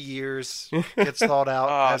 70 years. Gets thawed out.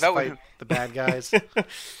 Has to fight the bad guys.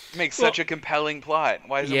 Makes such a compelling plot.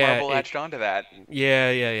 Why isn't Marvel latched onto that? Yeah,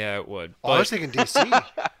 it would. I was thinking DC.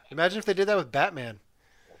 Imagine if they did that with Batman.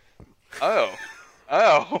 Oh.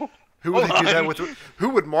 Who would they do that with? Who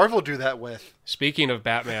would Marvel do that with? Speaking of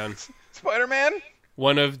Batman, Spider-Man.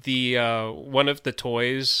 One of the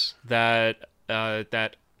toys that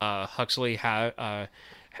Huxley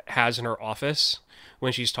has in her office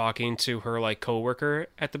when she's talking to her like coworker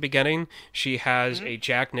at the beginning, she has a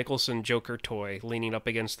Jack Nicholson Joker toy leaning up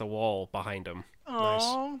against the wall behind him.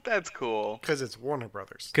 Oh, nice. That's cool. Because it's Warner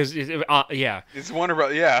Brothers. Because it's Warner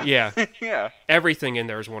Brothers. Yeah. Yeah. Everything in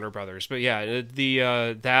there is Warner Brothers. But yeah,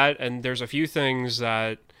 that, and there's a few things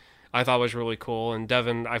that I thought was really cool. And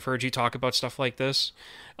Devin, I've heard you talk about stuff like this.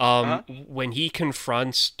 When he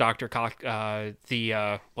confronts Dr.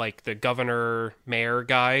 The governor mayor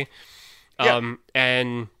guy,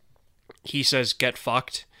 and he says, "Get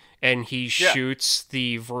fucked," and he shoots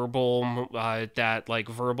the verbal, the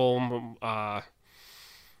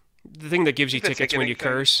thing that gives you tickets when you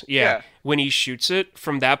curse. Yeah. When he shoots it,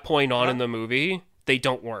 from that point on in the movie, they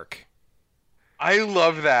don't work. I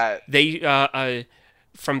love that. They,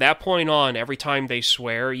 from that point on, every time they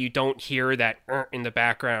swear, you don't hear that in the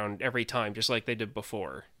background every time, just like they did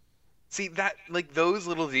before. See, that, like, those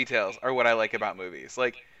little details are what I like about movies.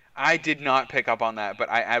 Like, I did not pick up on that, but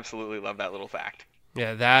I absolutely love that little fact.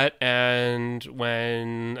 Yeah, that, and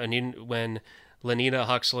when Lenita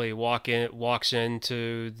Huxley walks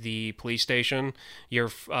into the police station,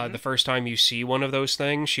 the first time you see one of those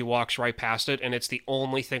things, she walks right past it, and it's the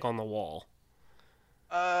only thing on the wall.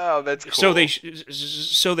 Oh, that's cool. So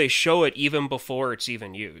they show it even before it's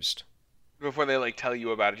even used. Before they like tell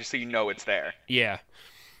you about it, just so you know it's there. Yeah.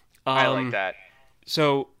 I like that.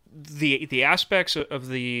 So the aspects of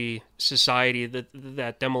the society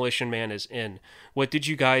that Demolition Man is in, what did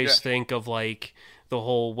you guys think of, like, the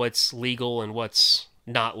whole what's legal and what's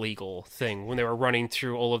not legal thing when they were running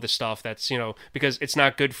through all of the stuff that's, because it's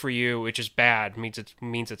not good for you, which is bad, means it's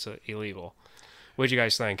illegal. What did you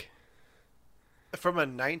guys think? From a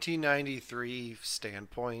 1993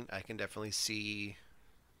 standpoint, I can definitely see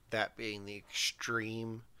that being the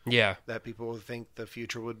extreme that people would think the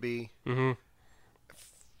future would be. Mm-hmm.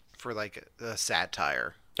 For like a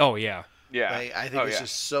satire. Oh yeah. Yeah. I think it's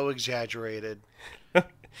just so exaggerated.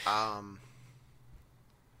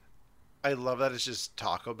 I love that it's just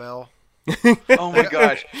Taco Bell. Oh my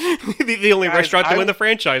gosh. the only restaurant to win the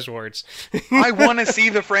franchise wars. I want to see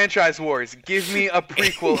the franchise wars. Give me a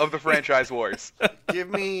prequel of the franchise wars. Give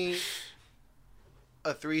me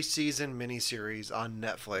a 3-season miniseries on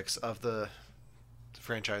Netflix of the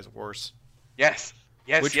franchise wars. Yes.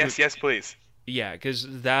 Yes, please. Yeah,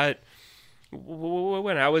 because that...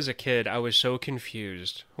 When I was a kid, I was so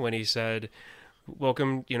confused when he said,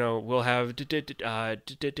 welcome, we'll have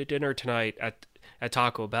dinner tonight at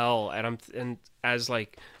Taco Bell, and as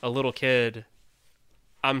like a little kid,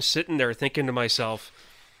 I'm sitting there thinking to myself,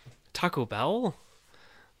 Taco Bell?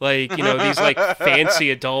 Like, these like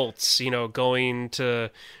fancy adults, going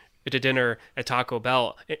to dinner at Taco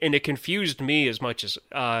Bell, and it confused me as much as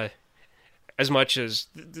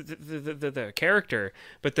the character.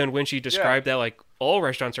 But then when she described that like all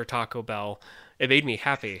restaurants are Taco Bell, it made me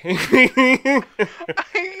happy. I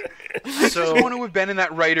just want to have been in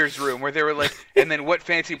that writer's room where they were like, and then what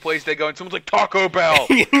fancy place they go, and someone's like, Taco Bell.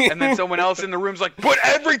 And then someone else in the room's like, but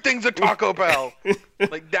everything's a Taco Bell.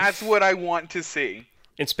 Like, that's what I want to see.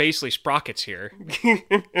 It's basically Sprockets here.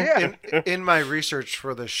 Yeah. In my research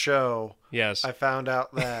for the show, yes, I found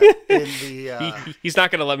out that in the... he's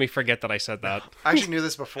not going to let me forget that I said that. I actually knew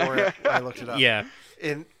this before I looked it up. Yeah.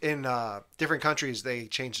 In different countries, they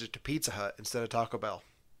changed it to Pizza Hut instead of Taco Bell.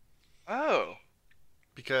 Oh.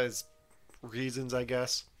 Because reasons, I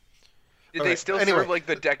guess. Did they still serve like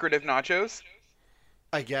the decorative nachos?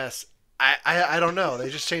 I guess. I don't know.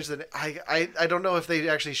 They just changed the... I don't know if they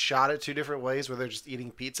actually shot it 2 different ways where they're just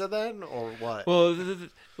eating pizza then or what. Well,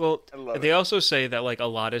 they also say that like a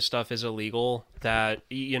lot of stuff is illegal that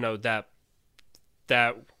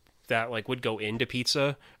that like would go into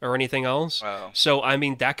pizza or anything else. Wow. So I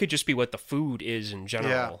mean that could just be what the food is in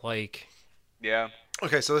general. Yeah. Like yeah.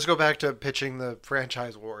 Okay, so let's go back to pitching the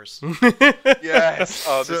franchise wars. Yes.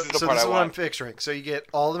 Oh, this is the part I want. What I'm picturing. So you get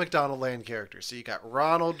all the McDonald Land characters. So you got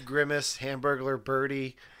Ronald, Grimace, Hamburglar,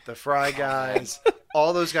 Birdie, the Fry Guys,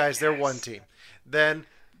 all those guys. They're one team. Then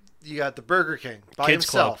you got the Burger King by Kids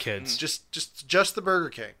himself. Club kids. Just the Burger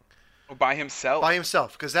King. By himself. By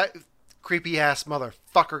himself, because that creepy ass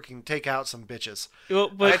motherfucker can take out some bitches. Well,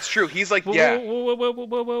 but, that's true. He's like, yeah.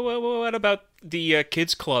 What about the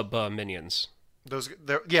Kids Club minions? Those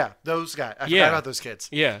guys. I forgot about those kids.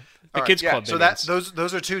 Yeah, the Kids Club. So minions.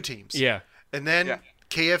 those are 2 teams. Yeah, and then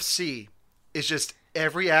KFC is just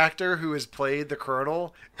every actor who has played the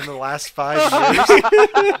Colonel in the last 5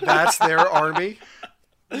 years. That's their army.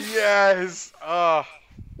 Yes.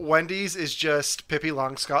 Wendy's is just Pippi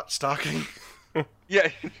Longstocking. Yeah,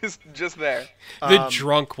 just there. The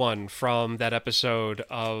drunk one from that episode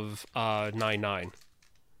of 9/9.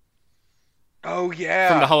 Oh yeah,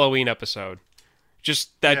 from the Halloween episode.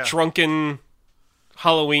 Just that drunken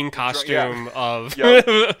Halloween costume of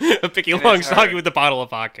Pippi Longstocking with the bottle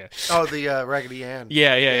of vodka. Oh, the Raggedy Ann.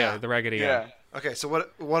 Yeah, the Raggedy Ann. Okay, so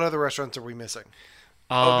what other restaurants are we missing?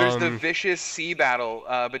 There's the vicious sea battle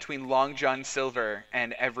between Long John Silver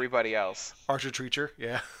and everybody else. Archer Treacher,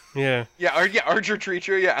 yeah. Archer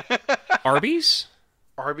Treacher, yeah. Arby's,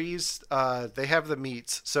 they have the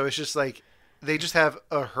meats, so it's just like they just have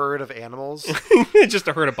a herd of animals. Just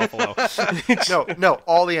a herd of buffalo. No,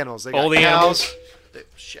 all the animals. They got all the cows. animals.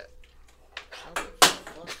 Shit.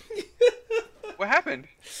 What happened?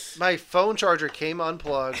 My phone charger came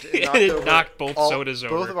unplugged. It knocked both sodas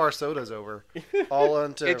over. Both of our sodas over. All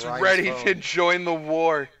onto It's Ryan's ready phone. to join the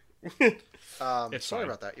war. Sorry fine.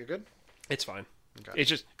 about that. You're good? It's fine. Okay.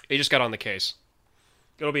 It just got on the case.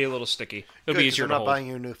 It'll be a little sticky. It'll be easier to hold. I'm not buying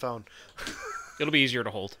you a new phone. It'll be easier to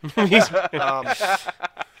hold.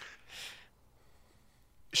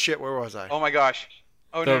 Shit, where was I? Oh my gosh.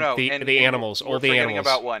 Oh no. The animals. We're All the forgetting animals.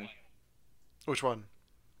 about one. Which one?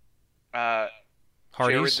 Jared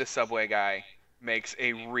Hardee's? the Subway guy makes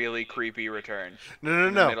a really creepy return. No.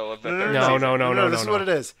 In the middle of the third No. season. This is what it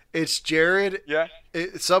is. It's Jared. Yeah.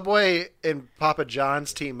 Subway and Papa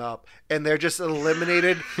John's team up, and they're just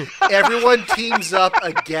eliminated. Everyone teams up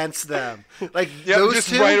against them. Like those just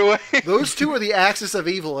two. right away. Those two are the axis of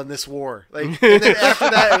evil in this war. Like, and then after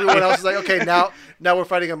that, everyone else is like, okay, now we're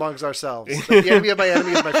fighting amongst ourselves. Like, the enemy of my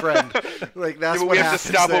enemy is my friend. Like that's what we have to happens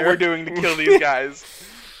stop there. what we're doing to kill these guys.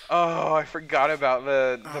 Oh, I forgot about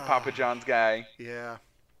the Papa John's guy. Yeah.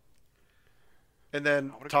 And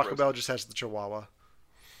then Taco Bell just has the Chihuahua.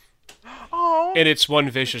 Oh. And it's one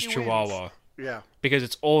vicious Chihuahua. Yeah. Because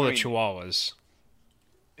it's all the Chihuahuas.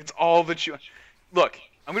 It's all the Look,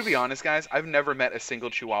 I'm going to be honest, guys. I've never met a single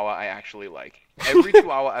Chihuahua I actually like. Every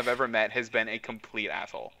Chihuahua I've ever met has been a complete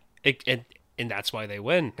asshole. And that's why they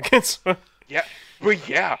win. Yeah. But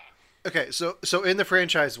yeah. Okay, so in the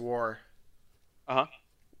franchise war,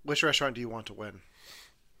 Which restaurant do you want to win?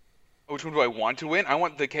 Which one do I want to win? I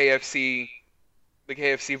want the KFC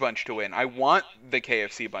bunch to win. I want the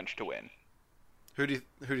KFC bunch to win. Who do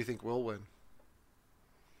you think will win?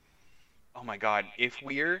 Oh my God! If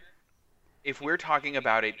we're talking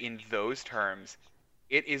about it in those terms,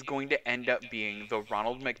 it is going to end up being the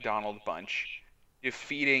Ronald McDonald bunch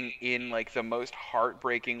defeating in like the most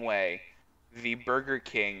heartbreaking way the Burger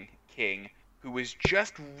King who was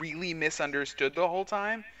just really misunderstood the whole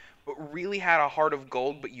time, but really had a heart of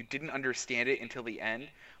gold, but you didn't understand it until the end.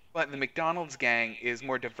 But the McDonald's gang is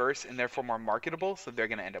more diverse and therefore more marketable, so they're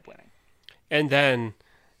going to end up winning. And then,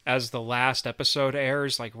 as the last episode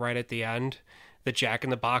airs, like right at the end, the Jack in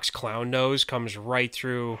the Box clown nose comes right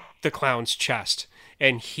through the clown's chest,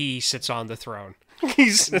 and he sits on the throne.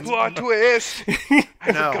 He's plot twist. I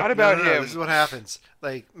forgot about him. This is what happens.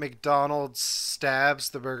 Like McDonald's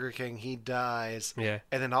stabs the Burger King, he dies. Yeah.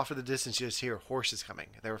 And then off in the distance, you just hear horses coming.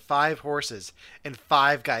 There were 5 horses, and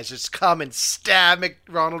 5 guys just come and stab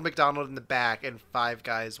Ronald McDonald in the back, and 5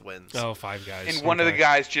 guys wins. Oh, 5 guys. And one of the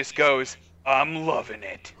guys just goes, "I'm loving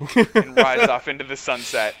it," and rides off into the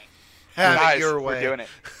sunset. Have it your way. We're doing it.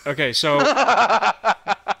 Okay, so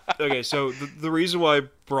the reason why I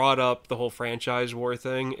brought up the whole franchise war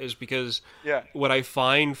thing is because what I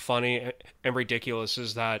find funny and ridiculous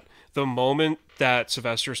is that the moment that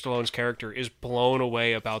Sylvester Stallone's character is blown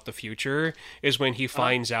away about the future is when he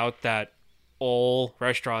finds out that all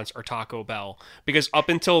restaurants are Taco Bell. Because up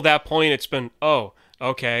until that point, it's been, oh,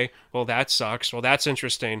 okay, well, that sucks. Well, that's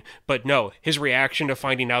interesting. But no, his reaction to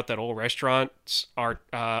finding out that all restaurants are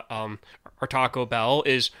Taco Bell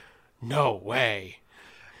is, no way.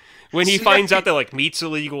 When he finds out that, like, meat's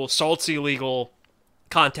illegal, salt's illegal,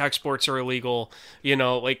 contact sports are illegal, you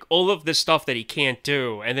know, like, all of this stuff that he can't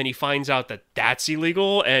do, and then he finds out that that's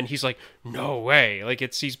illegal, and he's like, no way. Like,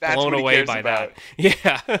 he's blown away by that.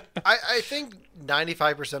 Yeah. I think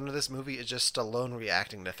 95% of this movie is just Stallone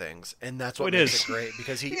reacting to things, and that's what makes it great,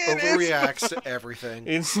 because he overreacts to everything.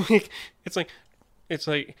 It's like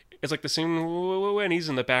the scene when he's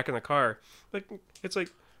in the back of the car. Like, it's like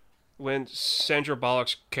when Sandra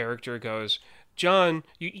Bullock's character goes, "John,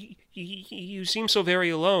 you seem so very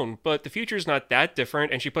alone, but the future's not that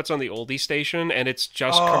different." And she puts on the oldie station, and it's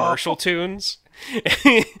just commercial tunes.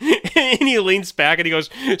 And he leans back and he goes,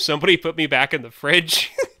 "Somebody put me back in the fridge."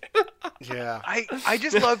 Yeah. I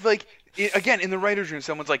just love, like, again, in the writer's room,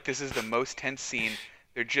 someone's like, this is the most tense scene.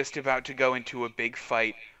 They're just about to go into a big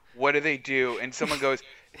fight. What do? And someone goes,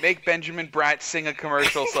 make Benjamin Bratt sing a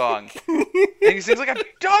commercial song. And he sings like a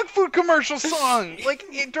dog food commercial song. Like,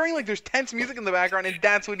 during, like, there's tense music in the background, and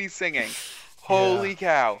that's what he's singing. Holy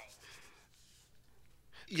cow.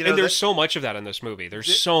 You know, and there's so much of that in this movie.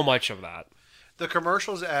 There's so much of that. The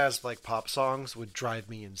commercials as, like, pop songs would drive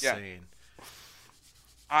me insane.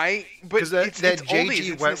 But it's oldies.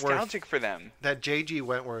 It's nostalgic for them. That J.G.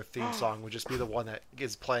 Wentworth theme song would just be the one that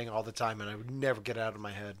is playing all the time, and I would never get it out of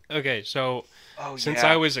my head. Okay, so since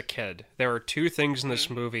I was a kid, there are 2 things in this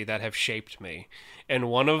movie that have shaped me. And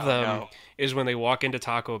one of them is when they walk into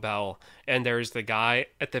Taco Bell, and there's the guy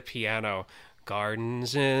at the piano,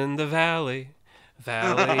 "Gardens in the valley,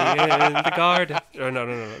 valley in the garden." Oh,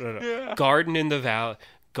 no. Yeah. Garden in the valley,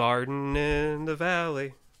 garden in the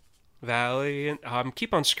valley. Valley, and I'm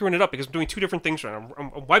keep on screwing it up because I'm doing 2 different things right now.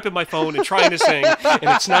 I'm wiping my phone and trying to sing, and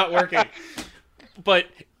it's not working. But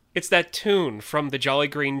it's that tune from the Jolly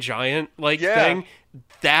Green Giant thing.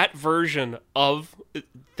 That version of the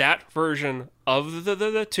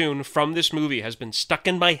tune from this movie has been stuck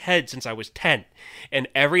in my head since I was 10, and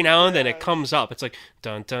every now and then it comes up. It's like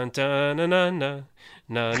dun dun dun na na na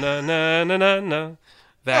na na na na na.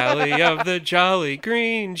 Valley of the Jolly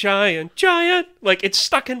Green Giant. Like, it's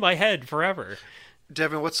stuck in my head forever.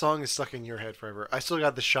 Devin, what song is stuck in your head forever? I still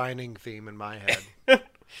got the Shining theme in my head.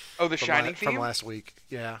 The Shining theme? From last week,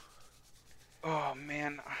 yeah. Oh,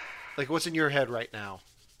 man. Like, what's in your head right now?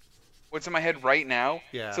 What's in my head right now?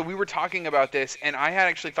 Yeah. So we were talking about this, and I had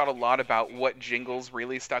actually thought a lot about what jingles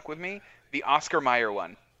really stuck with me. The Oscar Mayer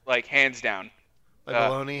one. Like, hands down. My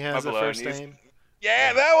Baloney has a first name?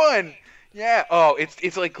 Yeah, that one! Yeah. Oh,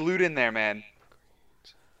 it's like glued in there, man.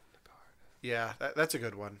 Yeah, that's a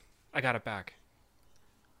good one. I got it back.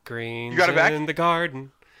 Greens you got it back? In the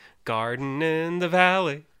garden, garden in the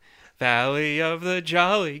valley, valley of the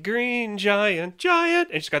Jolly Green Giant. And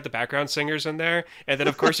it's got the background singers in there, and then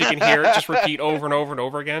of course you can hear it just repeat over and over and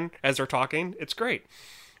over again as they're talking. It's great.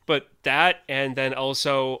 But that, and then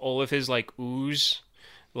also all of his like oohs.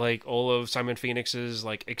 Like, all of Simon Phoenix's,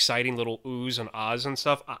 like, exciting little oohs and ahs and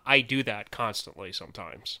stuff. I do that constantly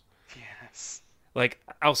sometimes. Yes. Like,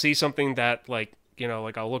 I'll see something that, like, you know,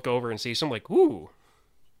 like, I'll look over and see something like, ooh.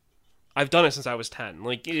 I've done it since I was 10.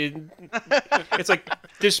 Like, it's like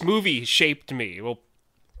this movie shaped me. Well,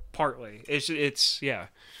 partly. It's yeah.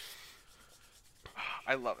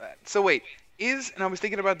 I love that. So wait, and I was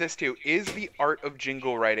thinking about this too, is the art of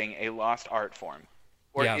jingle writing a lost art form?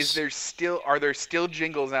 Or Yes. are there still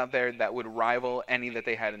jingles out there that would rival any that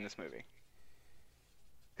they had in this movie?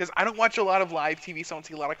 Because I don't watch a lot of live TV, so I don't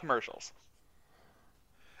see a lot of commercials.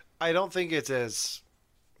 I don't think it's as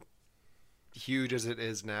huge as it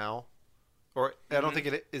is now. Or I don't think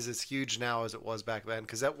it is as huge now as it was back then.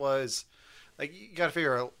 Because that was, like, you got to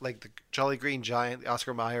figure out, like, the Jolly Green Giant, the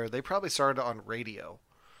Oscar Mayer, they probably started on radio.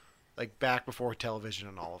 Like, back before television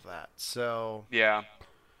and all of that. So... Yeah.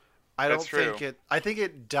 I That's don't think true. it... I think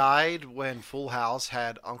it died when Full House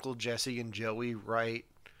had Uncle Jesse and Joey write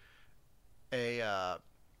a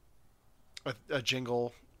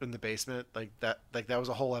jingle in the basement. Like that was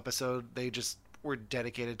a whole episode. They just were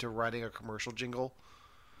dedicated to writing a commercial jingle.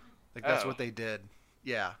 Like, that's what they did.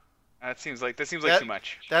 Yeah. That seems like too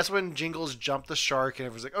much. That's when jingles jumped the shark and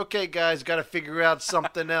everyone's like, okay, guys, got to figure out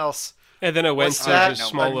something else. And then it went What's to that? just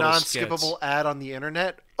small A little non-skippable skits. ad on the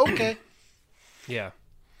internet? Okay. Yeah.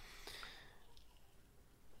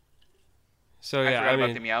 So I yeah, forgot I about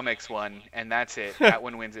mean, the Meow Mix one, and that's it. That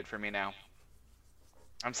one wins it for me now.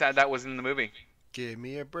 I'm sad that wasn't in the movie. Give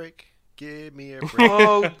me a break. Give me a break.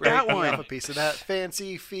 Oh, Break that me one. off a piece of that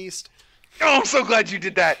fancy feast. Oh, I'm so glad you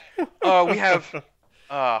did that. We have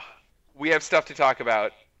stuff to talk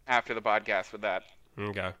about after the podcast with that.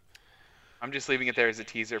 okay. I'm just leaving it there as a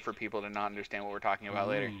teaser for people to not understand what we're talking about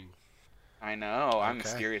later. I know. I'm Okay.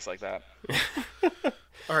 mysterious like that.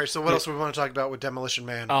 All right, so what else do we want to talk about with Demolition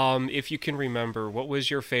Man? If you can remember, what was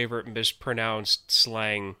your favorite mispronounced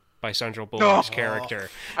slang by Sandra Bullock's character?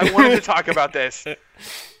 I wanted to talk about this.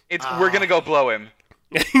 We're gonna go blow him.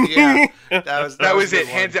 Yeah, that was That a was good it.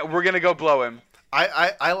 one. Hands down. We're gonna go blow him.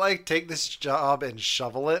 I like take this job and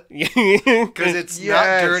shovel it Because because it's not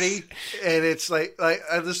Yes. dirty and it's like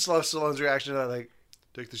I just love Stallone's reaction to that, like,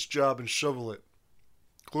 take this job and shovel it.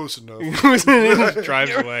 Close enough.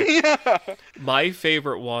 drives away. Yeah. My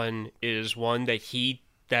favorite one is one that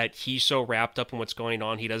he's so wrapped up in what's going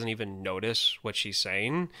on he doesn't even notice what she's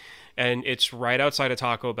saying, and it's right outside of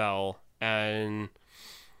Taco Bell, and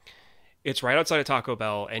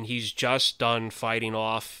he's just done fighting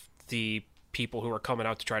off the people who are coming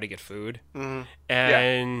out to try to get food,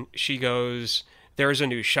 and she goes, "There's a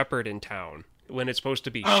new shepherd in town," when it's supposed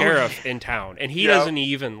to be sheriff in town, and he doesn't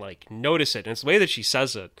even like notice it. And it's the way that she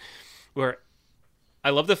says it, where I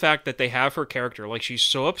love the fact that they have her character, like, she's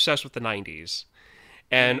so obsessed with the 90s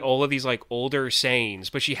and all of these like older sayings,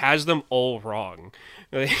 but she has them all wrong.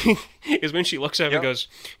 Is when she looks at him and goes,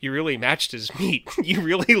 "You really matched his meat. You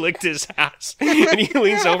really licked his ass." And he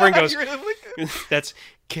leans over and goes, "That's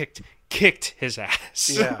kicked his ass."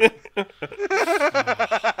 Yeah.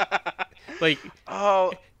 Like,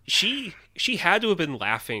 Oh, she had to have been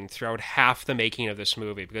laughing throughout half the making of this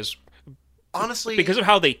movie because Honestly, of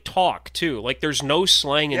how they talk too. Like, there's no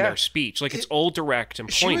slang in Yeah. their speech. Like, it's all direct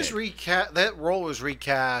and she pointed. was recast. That role was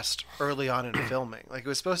recast early on in filming. Like, it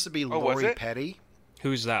was supposed to be was Lori it? Petty.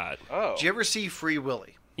 Who's that? oh. Did you ever see Free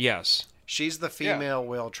Willy? Yes. She's the female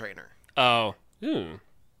whale trainer. Oh.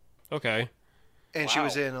 Okay. And she Wow.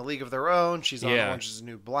 was in A League of Their Own. She's on Yeah. Orange is the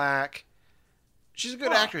New Black. She's a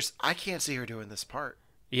good actress. I can't see her doing this part.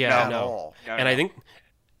 Yeah. At No. all. No, And no. I think,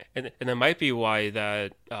 and that might be why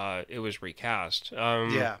that it was recast.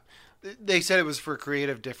 Yeah. They said it was for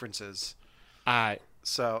creative differences.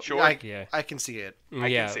 So Sure. I can see it.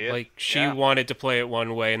 Yeah, see it. like she Yeah. wanted to play it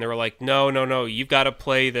one way, and they were like, "No, you've got to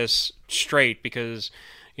play this straight because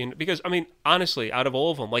I mean, honestly, out of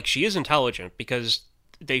all of them, like, she is intelligent because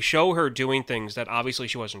they show her doing things that obviously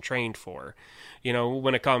she wasn't trained for.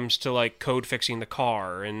 When it comes to like code fixing the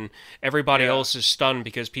car, and everybody else is stunned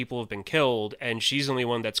because people have been killed, and she's the only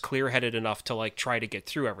one that's clear-headed enough to like try to get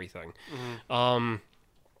through everything.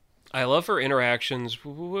 I love her interactions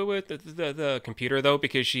with the computer, though,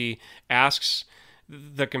 because she asks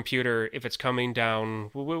the computer if it's coming down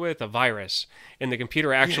with a virus, and the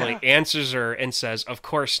computer actually answers her and says, "Of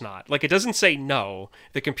course not." Like, it doesn't say no.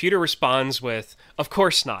 The computer responds with, "Of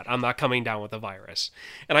course not. I'm not coming down with a virus."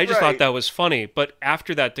 And I just thought Right. that was funny. But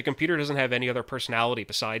after that, the computer doesn't have any other personality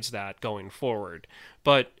besides that going forward.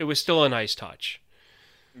 But it was still a nice touch.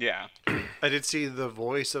 Yeah. I did see the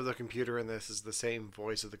voice of the computer in this is the same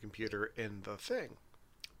voice of the computer in The Thing,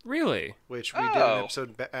 Really? which we did an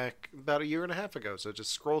episode back about a year and a half ago. So just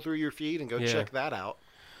scroll through your feed and go check that out.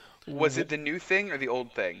 Was it the new thing or the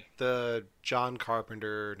old thing? The John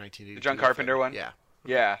Carpenter 1982. The John Carpenter one? Yeah.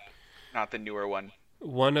 Yeah. Not the newer one.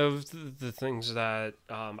 One of the things that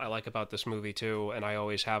I like about this movie too, and I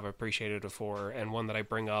always have appreciated it for, and one that I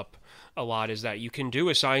bring up a lot, is that you can do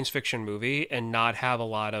a science fiction movie and not have a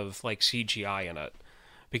lot of like CGI in it,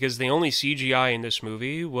 because the only CGI in this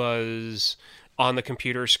movie was on the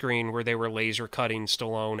computer screen where they were laser cutting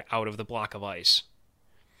Stallone out of the block of ice.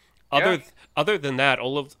 Other than that,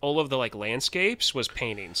 all of the like landscapes was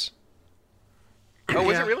paintings. Oh,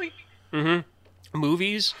 was it really? Mm-hmm.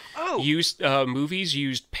 Movies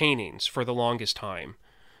used paintings for the longest time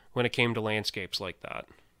when it came to landscapes like that.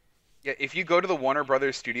 Yeah, if you go to the Warner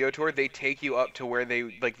Brothers studio tour, they take you up to where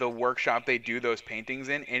they like the workshop they do those paintings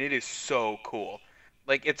in, and it is so cool.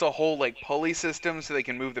 Like it's a whole like pulley system so they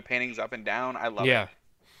can move the paintings up and down. I love it.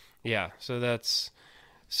 Yeah. So that's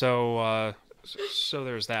so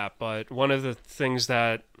there's that. But one of the things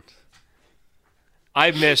that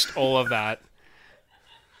I missed all of that.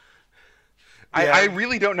 Yeah. I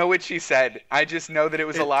really don't know what she said. I just know that it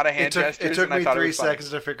was a lot of hand gestures. It took me 3 seconds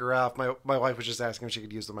to figure out. My wife was just asking if she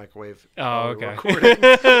could use the microwave. Oh, okay. There's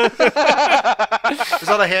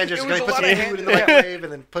all the hand gestures. He puts some food in the microwave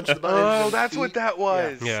and then punch the button. Oh, that's what that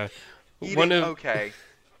was. Yeah. Okay.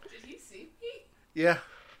 Did he see me? Yeah.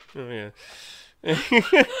 Oh, yeah.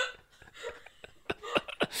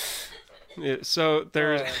 Yeah, so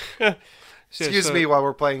there's... Excuse me while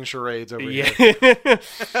we're playing charades over here.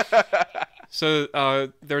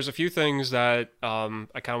 So there's a few things that I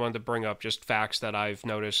kind of wanted to bring up, just facts that I've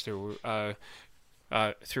noticed through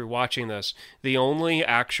watching this. The only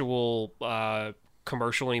actual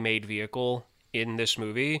commercially made vehicle in this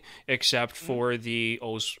movie, except for the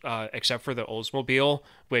Oldsmobile,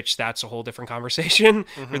 which that's a whole different conversation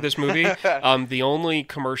for this movie. The only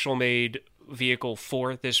commercial made vehicle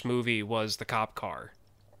for this movie was the cop car.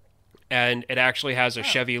 And it actually has a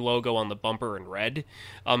Chevy logo on the bumper in red.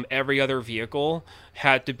 Every other vehicle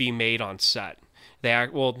had to be made on set.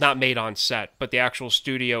 Well, not made on set, but the actual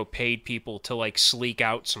studio paid people to like sleek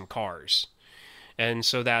out some cars, and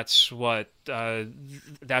so that's what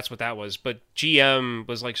that was. But GM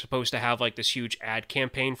was like supposed to have like this huge ad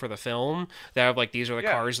campaign for the film that have like these are the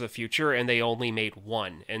cars of the future, and they only made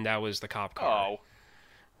one, and that was the cop car. Oh,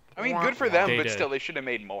 I mean, good for them, but still, they should have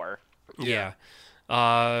made more. Yeah.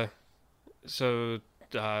 So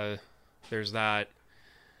there's that.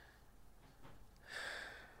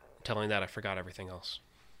 Telling that I forgot everything else.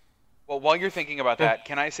 Well, while you're thinking about that,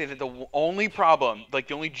 can I say that the only problem, like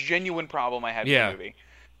the only genuine problem I had with the movie,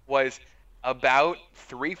 was about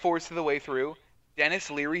 3/4 of the way through,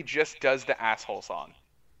 Dennis Leary just does the asshole song.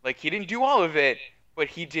 Like he didn't do all of it, but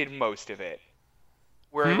he did most of it.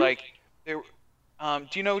 Where like there.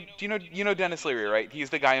 Do you know Dennis Leary, right?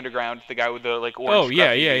 He's the guy underground, the guy with the like orange. Oh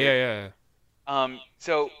yeah.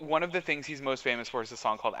 So one of the things he's most famous for is a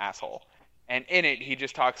song called Asshole. And in it, he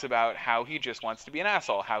just talks about how he just wants to be an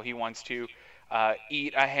asshole, how he wants to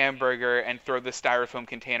eat a hamburger and throw the styrofoam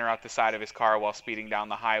container out the side of his car while speeding down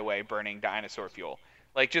the highway burning dinosaur fuel.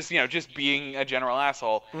 Like, just being a general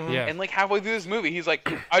asshole. Yeah. And, like, halfway through this movie, he's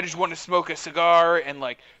like, I just want to smoke a cigar and,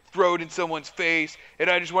 like, throw it in someone's face. And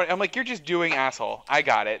I'm like, you're just doing asshole. I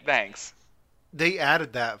got it. Thanks. They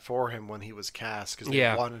added that for him when he was cast because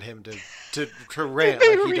they wanted him to rant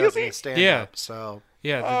They like he does in really? his stand-up. So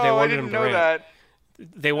yeah, Oh, they I wanted didn't him to know rant. that.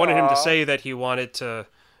 They wanted him to say that he wanted to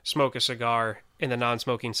smoke a cigar in the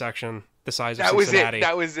non-smoking section, the size of Cincinnati.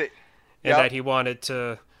 That was it. And that he wanted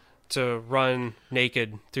to run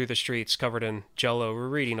naked through the streets covered in Jell-O,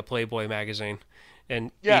 reading a Playboy magazine,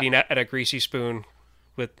 and eating at a greasy spoon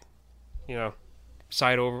with,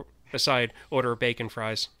 side order of bacon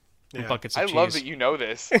fries and buckets of cheese. I love that you know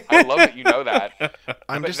this. I love that you know that.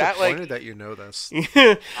 I'm disappointed that you know this.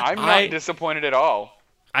 I'm not disappointed at all.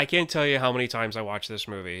 I can't tell you how many times I watch this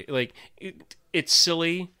movie. Like, it's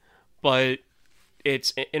silly, but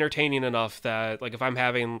it's entertaining enough that, like, if I'm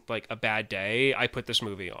having, like, a bad day, I put this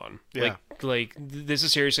movie on. Yeah. Like this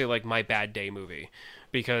is seriously, like, my bad day movie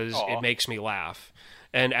because it makes me laugh.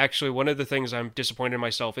 And actually, one of the things I'm disappointed in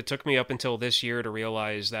myself, it took me up until this year to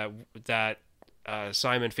realize that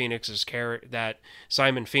Simon Phoenix is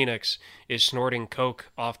snorting coke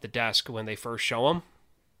off the desk when they first show him.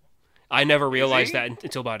 I never realized that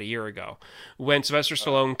until about a year ago. When Sylvester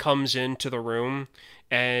Stallone comes into the room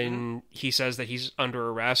and he says that he's under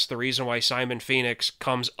arrest, the reason why Simon Phoenix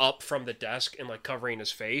comes up from the desk and like covering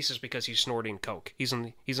his face is because he's snorting coke. He's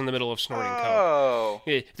in the middle of snorting coke.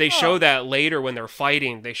 They show that later when they're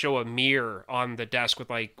fighting. They show a mirror on the desk with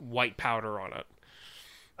like white powder on it.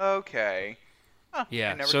 Okay. Huh,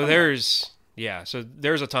 so there's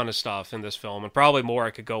a ton of stuff in this film, and probably more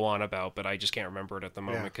I could go on about, but I just can't remember it at the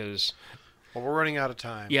moment because Well, we're running out of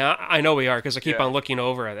time. Yeah, I know we are, because I keep on looking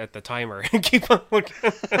over at the timer. Keep on looking.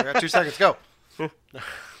 We got 2 seconds. Go.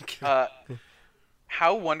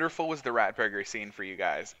 How wonderful was the rat burger scene for you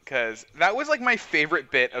guys? Because that was like my favorite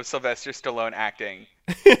bit of Sylvester Stallone acting.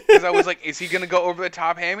 Because I was like, is he gonna go over the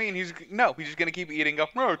top hammy? And he's just gonna keep eating. Go,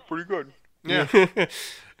 no, it's pretty good. Yeah.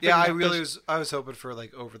 Yeah, I was hoping for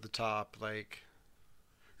like over the top, like,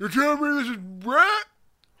 you're telling me this is rat?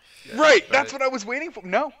 Yeah, right, that's what I was waiting for.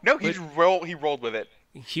 No, he rolled with it.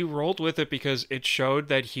 He rolled with it because it showed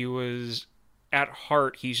that he was, at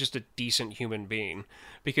heart, he's just a decent human being.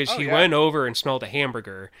 Because he went over and smelled a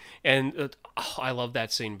hamburger, and I love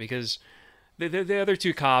that scene because the other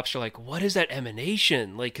 2 cops are like, "What is that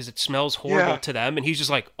emanation?" Like, because it smells horrible to them, and he's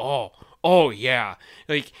just like, "Oh yeah."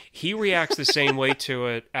 Like, he reacts the same way to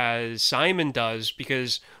it as Simon does,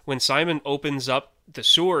 because when Simon opens up the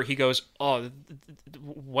sewer, he goes, "Oh,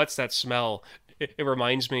 what's that smell?" It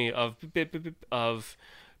reminds me of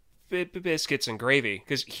biscuits and gravy,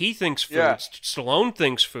 because he thinks food. Stallone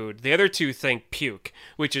thinks food. The other 2 think puke,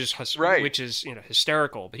 which is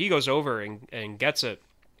hysterical. But he goes over and gets it,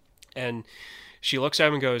 and she looks at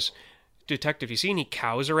him and goes, "Detective, you see any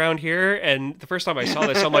cows around here?" And the first time I saw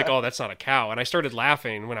this, I'm like, "Oh, that's not a cow." And I started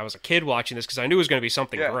laughing when I was a kid watching this, because I knew it was going to be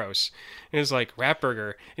something gross. And it was like, rat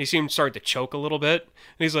burger. And he seemed to start to choke a little bit. And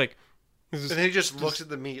he's like, and then he just looks at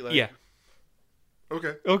the meat like,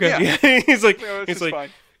 okay. Yeah. He's like, no, he's like, fine.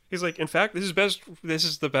 He's like, in fact, this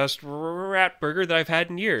is the best rat burger that I've had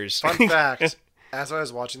in years. Fun fact, as I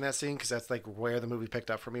was watching that scene, because that's like where the movie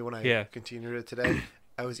picked up for me when I continued it today,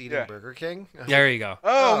 I was eating Burger King. There you go.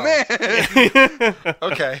 Oh man.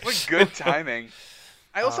 Okay. What good timing.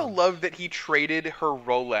 I also love that he traded her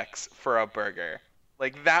Rolex for a burger.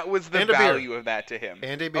 Like, that was the value of that to him.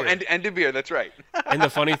 And a beer. And a beer, that's right. And the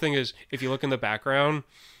funny thing is, if you look in the background,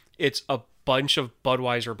 it's a bunch of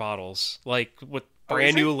Budweiser bottles, like with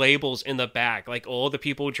brand new labels in the back. Like, all the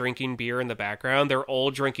people drinking beer in the background, they're all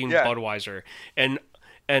drinking Budweiser. And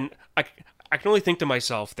I can only think to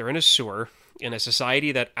myself, they're in a sewer in a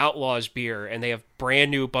society that outlaws beer, and they have brand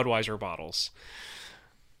new Budweiser bottles.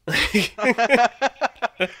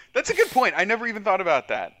 That's a good point. I never even thought about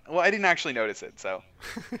that. Well, I didn't actually notice it, so.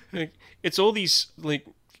 It's all these, like,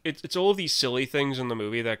 it's all of these silly things in the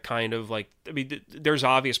movie that kind of, like, I mean, there's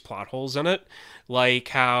obvious plot holes in it, like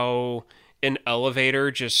how an elevator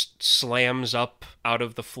just slams up out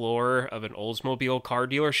of the floor of an Oldsmobile car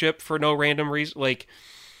dealership for no random reason. Like,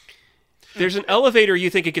 there's an elevator, you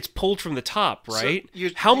think it gets pulled from the top, right? So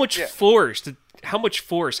how much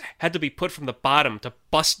force had to be put from the bottom to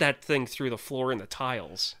bust that thing through the floor and the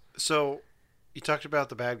tiles? So, you talked about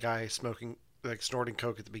the bad guy smoking, like, snorting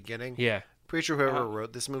coke at the beginning. Yeah. Pretty sure whoever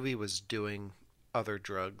wrote this movie was doing other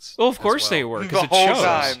drugs. Well, of course they were, because it shows.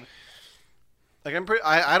 Time. Like,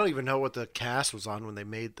 I don't even know what the cast was on when they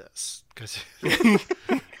made this, because.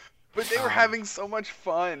 But they were having so much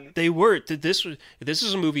fun. They were. This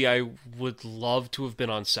is a movie I would love to have been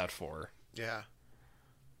on set for. Yeah.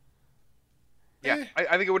 Yeah,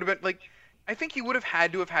 I think it would have been, like, I think you would have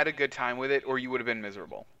had a good time with it, or you would have been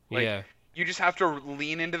miserable. Like, yeah. You just have to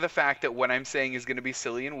lean into the fact that what I'm saying is going to be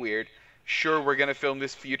silly and weird. Sure, we're going to film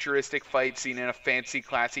this futuristic fight scene in a fancy,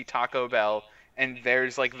 classy Taco Bell, and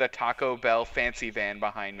there's, like, the Taco Bell fancy van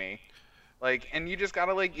behind me. Like, and you just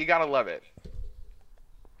gotta, like, you gotta love it.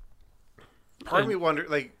 Part of me wondered,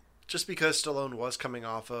 like, just because Stallone was coming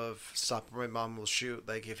off of Stop or My Mom Will Shoot,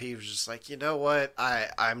 like, if he was just like, you know what,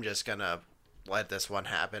 I'm just gonna let this one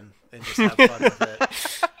happen and just have fun with it.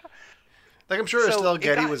 Like, I'm sure Estelle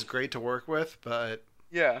Getty was great to work with, but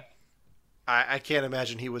yeah, I can't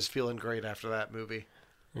imagine he was feeling great after that movie.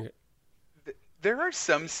 There are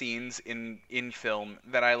some scenes in film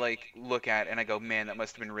that I, like, look at and I go, man, that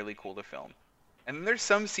must have been really cool to film. And then there's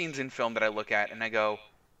some scenes in film that I look at and I go,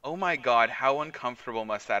 oh my god, how uncomfortable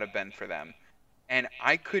must that have been for them? And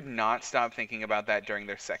I could not stop thinking about that during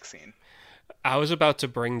their sex scene. I was about to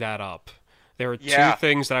bring that up. There are two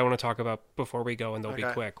things that I want to talk about before we go, and they'll be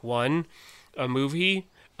quick. One, a movie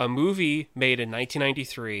made in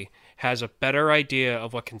 1993 has a better idea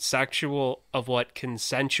of what consensual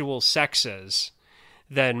sex is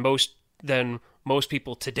than most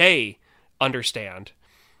people today understand.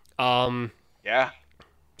 So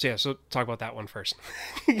talk about that one first.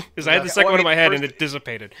 Because I had the second one in my head and it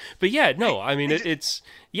dissipated. But yeah, no, I mean, it's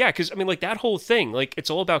because, I mean, like, that whole thing, like, it's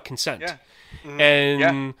all about consent. Yeah. Mm-hmm.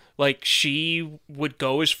 And, like, she would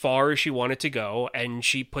go as far as she wanted to go, and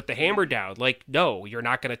she put the hammer down. Like, no, you're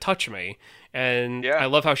not going to touch me. And I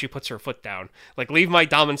love how she puts her foot down. Like, leave my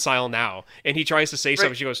domicile now. And he tries to say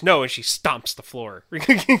something, she goes, no, and she stomps the floor.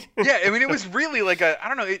 Yeah, I mean, it was really like I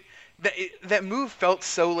don't know, that move felt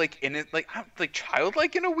so like like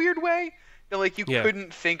childlike in a weird way. That like you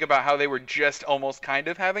couldn't think about how they were just almost kind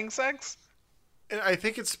of having sex. And I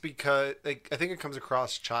think it's because I think it comes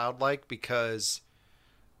across childlike because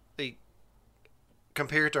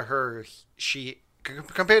compared to her,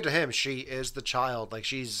 compared to him, she is the child. Like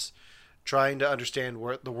she's trying to understand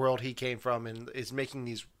where the world he came from and is making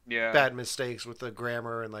these bad mistakes with the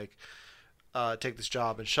grammar and like take this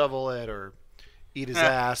job and shovel it or eat his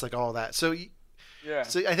ass, like all that. So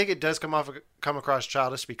so I think it does come across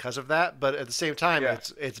childish because of that, but at the same time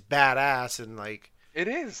it's badass and like it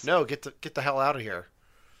is. No, get the hell out of here.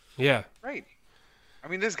 Yeah. Right. I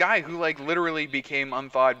mean, this guy who like literally became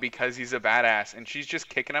unthawed because he's a badass, and she's just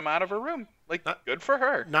kicking him out of her room. Like, good for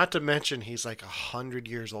her. Not to mention he's like 100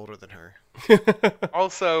 years older than her.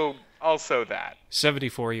 also that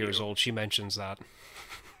 74 years old. She mentions that.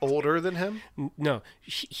 Older than him? No,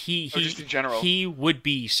 he just in general. He would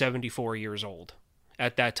be 74 years old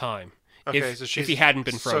at that time. Okay, if he hadn't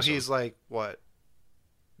been frozen. So he's like what?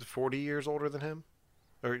 40 years older than him?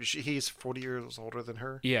 Or he's 40 years older than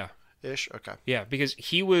her? Yeah. Ish? Okay. Yeah, because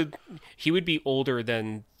he would be older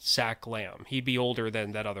than Zach Lamb. He'd be older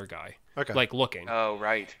than that other guy. Okay. Like looking. Oh,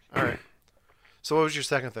 right. All right. So what was your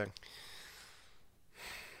second thing?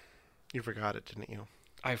 You forgot it, didn't you?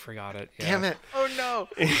 I forgot it. Yeah. Damn it. Oh, no.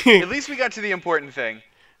 At least we got to the important thing.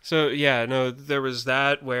 So, yeah, no, there was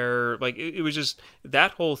that where, like, it was just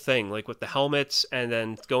that whole thing, like, with the helmets and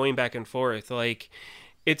then going back and forth. Like,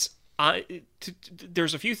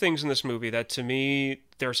 there's a few things in this movie that, to me,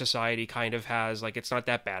 their society kind of has, like, it's not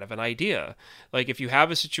that bad of an idea. Like, if you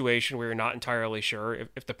have a situation where you're not entirely sure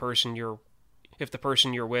if the person you're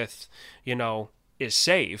with, you know, is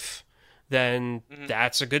safe, then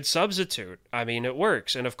that's a good substitute. I mean, it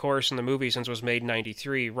works. And of course, in the movie, since it was made in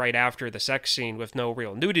 93, right after the sex scene with no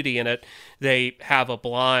real nudity in it, they have a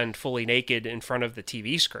blonde fully naked in front of the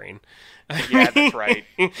TV screen. Yeah, that's right.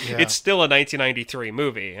 It's still a 1993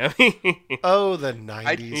 movie. I mean, oh, the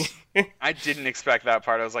 90s. I didn't expect that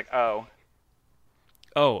part. I was like, oh.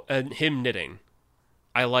 Oh, and him knitting.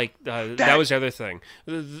 I like that was the other thing.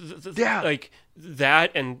 Like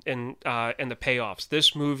that and the payoffs.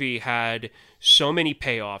 This movie had so many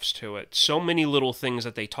payoffs to it. So many little things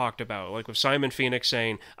that they talked about. Like with Simon Phoenix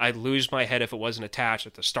saying, "I'd lose my head if it wasn't attached"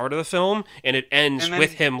 at the start of the film, and it ends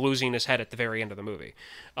with him losing his head at the very end of the movie.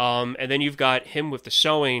 And then you've got him with the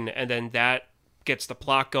sewing, and then that gets the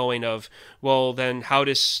plot going of, well, then how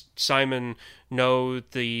does Simon know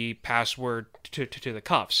the password to the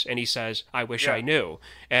cuffs? And he says, I wish I knew.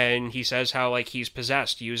 And he says how, like, he's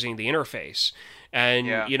possessed using the interface. And,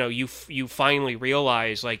 you know, you finally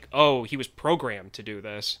realize, like, oh, he was programmed to do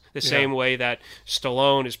this. The same way that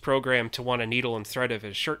Stallone is programmed to want a needle and thread if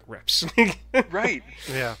his shirt rips. Right.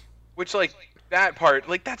 Yeah. Which, like, that part,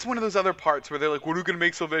 like, that's one of those other parts where they're like, what are we going to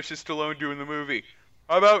make Sylvester Stallone do in the movie?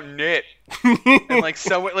 How about knit? And like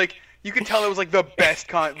you could tell it was like the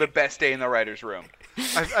best day in the writer's room.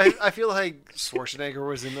 I feel like Schwarzenegger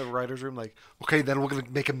was in the writer's room, like, okay, then we're gonna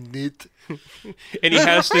make him knit. And he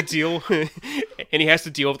has to deal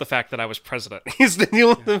with the fact that I was president. He's the deal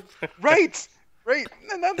with the right,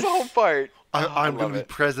 and that's the whole part. I'm gonna be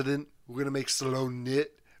president. We're gonna make Stallone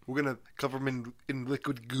knit. We're gonna cover him in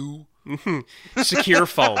liquid goo. Secure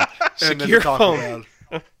foam. Secure foam.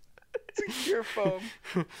 Secure foam.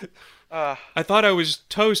 I thought I was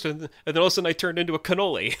toast, and then all of a sudden I turned into a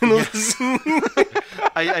cannoli. Yes.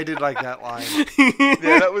 I did like that line.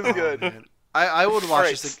 Yeah, that was good. Man. I would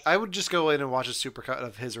watch this. I would just go in and watch a supercut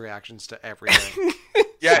of his reactions to everything.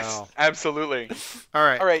 Yes, absolutely. All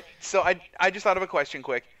right. So I just thought of a question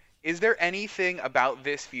quick. Is there anything about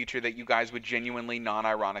this feature that you guys would genuinely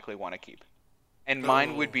non-ironically want to keep? And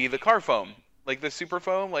mine would be the car foam. Like the super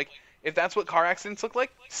foam, like... If that's what car accidents look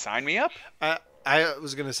like, sign me up. I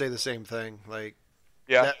was gonna say the same thing. Like,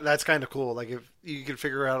 that's kind of cool. Like, if you could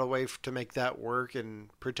figure out a way to make that work and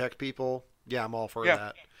protect people, I'm all for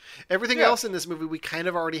that. Everything else in this movie we kind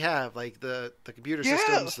of already have, like the computer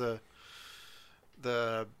systems,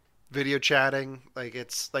 the video chatting. Like,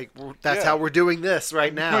 it's like that's how we're doing this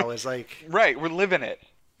right now. Is like right, we're living it.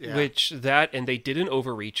 Yeah. And they didn't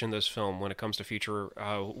overreach in this film when it comes to future.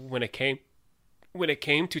 When it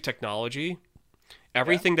came to technology,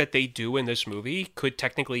 everything that they do in this movie could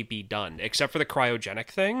technically be done, except for the cryogenic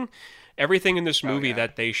thing. Everything in this movie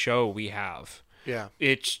that they show, we have. Yeah.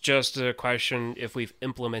 It's just a question if we've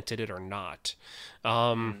implemented it or not.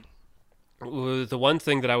 The one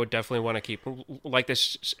thing that I would definitely want to keep, like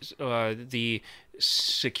this, the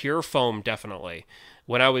secure foam, definitely.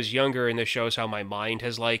 When I was younger, and this shows how my mind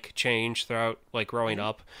has, like, changed throughout, like, growing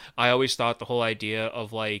up, I always thought the whole idea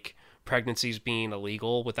of, like, pregnancies being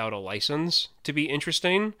illegal without a license to be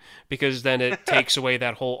interesting, because then it takes away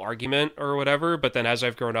that whole argument or whatever. But then as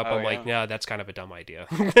I've grown up, I'm like, nah, that's kind of a dumb idea.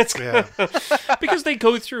 Because they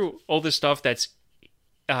go through all this stuff that's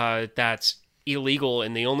illegal,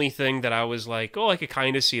 and the only thing that I was like, oh, I could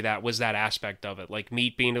kind of see that was that aspect of it, like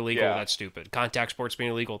meat being illegal, that's stupid. Contact sports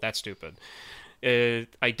being illegal, that's stupid.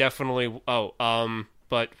 I definitely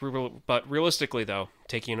but realistically though,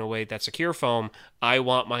 taking away that secure foam, I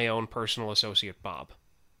want my own personal associate Bob.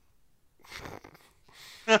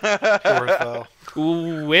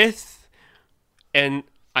 And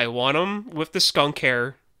I want him with the skunk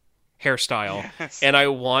hairstyle, and I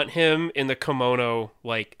want him in the kimono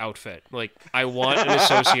like outfit. Like, I want an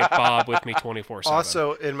associate Bob with me 24/7.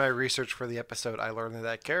 Also, in my research for the episode, I learned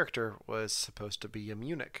that character was supposed to be a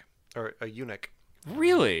eunuch.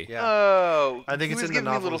 Really? Yeah. Oh, I think it's in the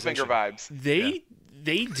novelization. Littlefinger vibes. They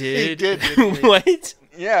did. did. What?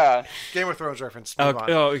 Yeah. Game of Thrones reference.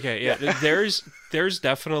 Okay. Yeah. There's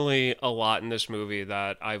definitely a lot in this movie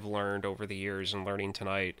that I've learned over the years and learning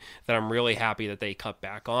tonight that I'm really happy that they cut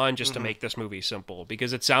back on just to make this movie simple,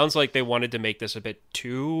 because it sounds like they wanted to make this a bit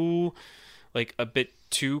too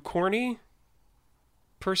corny,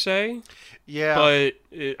 per se. Yeah. But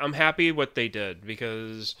I'm happy what they did,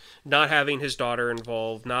 because not having his daughter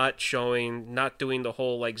involved, not doing the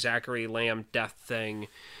whole like Zachary Lamb death thing,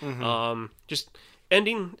 just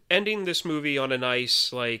ending this movie on a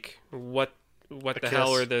nice like what the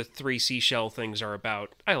hell are the three seashell things are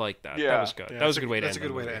about. I like that. Yeah. That was good. Yeah, that was a good way to end it. That's a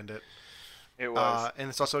good way to end it. It was. And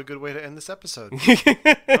it's also a good way to end this episode.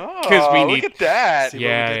 Because we need. Look at that.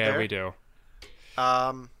 Yeah, we do.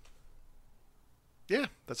 Yeah,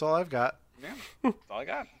 that's all I've got. Yeah, that's all I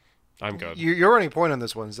got. I'm good. You're running point on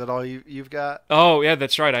this one. Is that all you've got? Oh, yeah,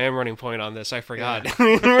 that's right. I am running point on this. I forgot.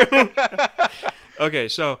 Yeah. Okay,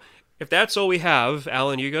 so if that's all we have,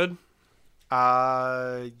 Alan, you good?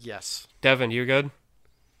 Yes. Devin, you good?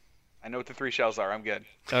 I know what the three shells are. I'm good.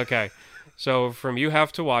 Okay. So from You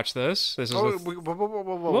Have to Watch This. This is we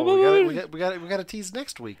got to tease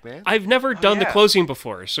next week, man. I've never done the closing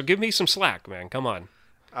before, so give me some slack, man. Come on.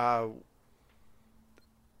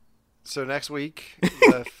 So next week,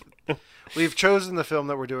 we've chosen the film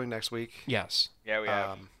that we're doing next week. Yes. Yeah, we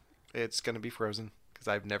have. It's going to be Frozen, because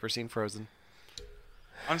I've never seen Frozen.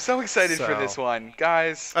 I'm so excited for this one,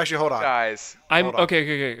 guys. Actually, hold on. Guys,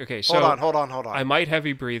 okay. So hold on. I might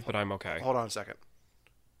heavy breathe, but I'm okay. Hold on a second.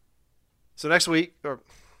 So next week, or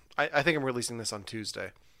I think I'm releasing this on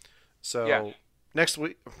Tuesday. So next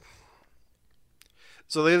week.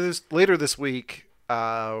 So later this week,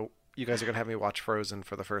 you guys are gonna have me watch Frozen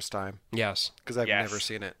for the first time. Yes. Because I've never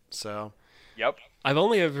seen it. So. Yep. I've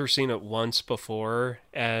only ever seen it once before,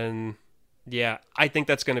 and yeah, I think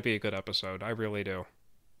that's going to be a good episode. I really do.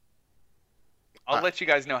 I'll let you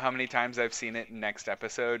guys know how many times I've seen it next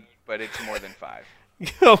episode, but it's more than 5.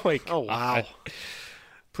 Oh my god! Oh wow!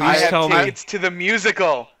 Please tell me. Tickets to the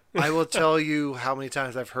musical. I will tell you how many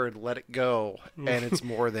times I've heard "Let It Go," and it's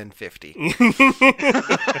more than 50.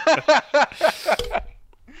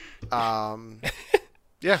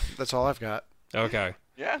 Yeah, that's all I've got. Okay.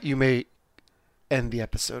 Yeah. You may end the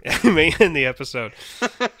episode. You may end the episode.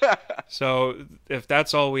 So if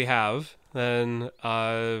that's all we have, then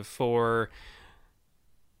for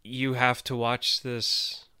You Have to Watch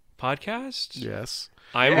This podcast. Yes.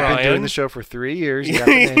 I'm I've Ryan. been doing the show for 3 years. You got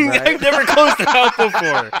the name right. I've never closed it out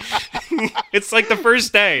before. It's like the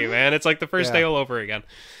first day, man. It's like the first day all over again.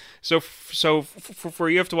 So for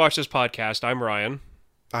You Have to Watch This podcast, I'm Ryan.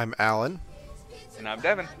 I'm Alan. And I'm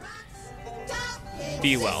Devin.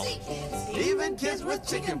 Be well. Even kids with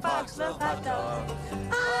chicken pox love hot dog.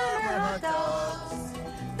 I'm a hot dog.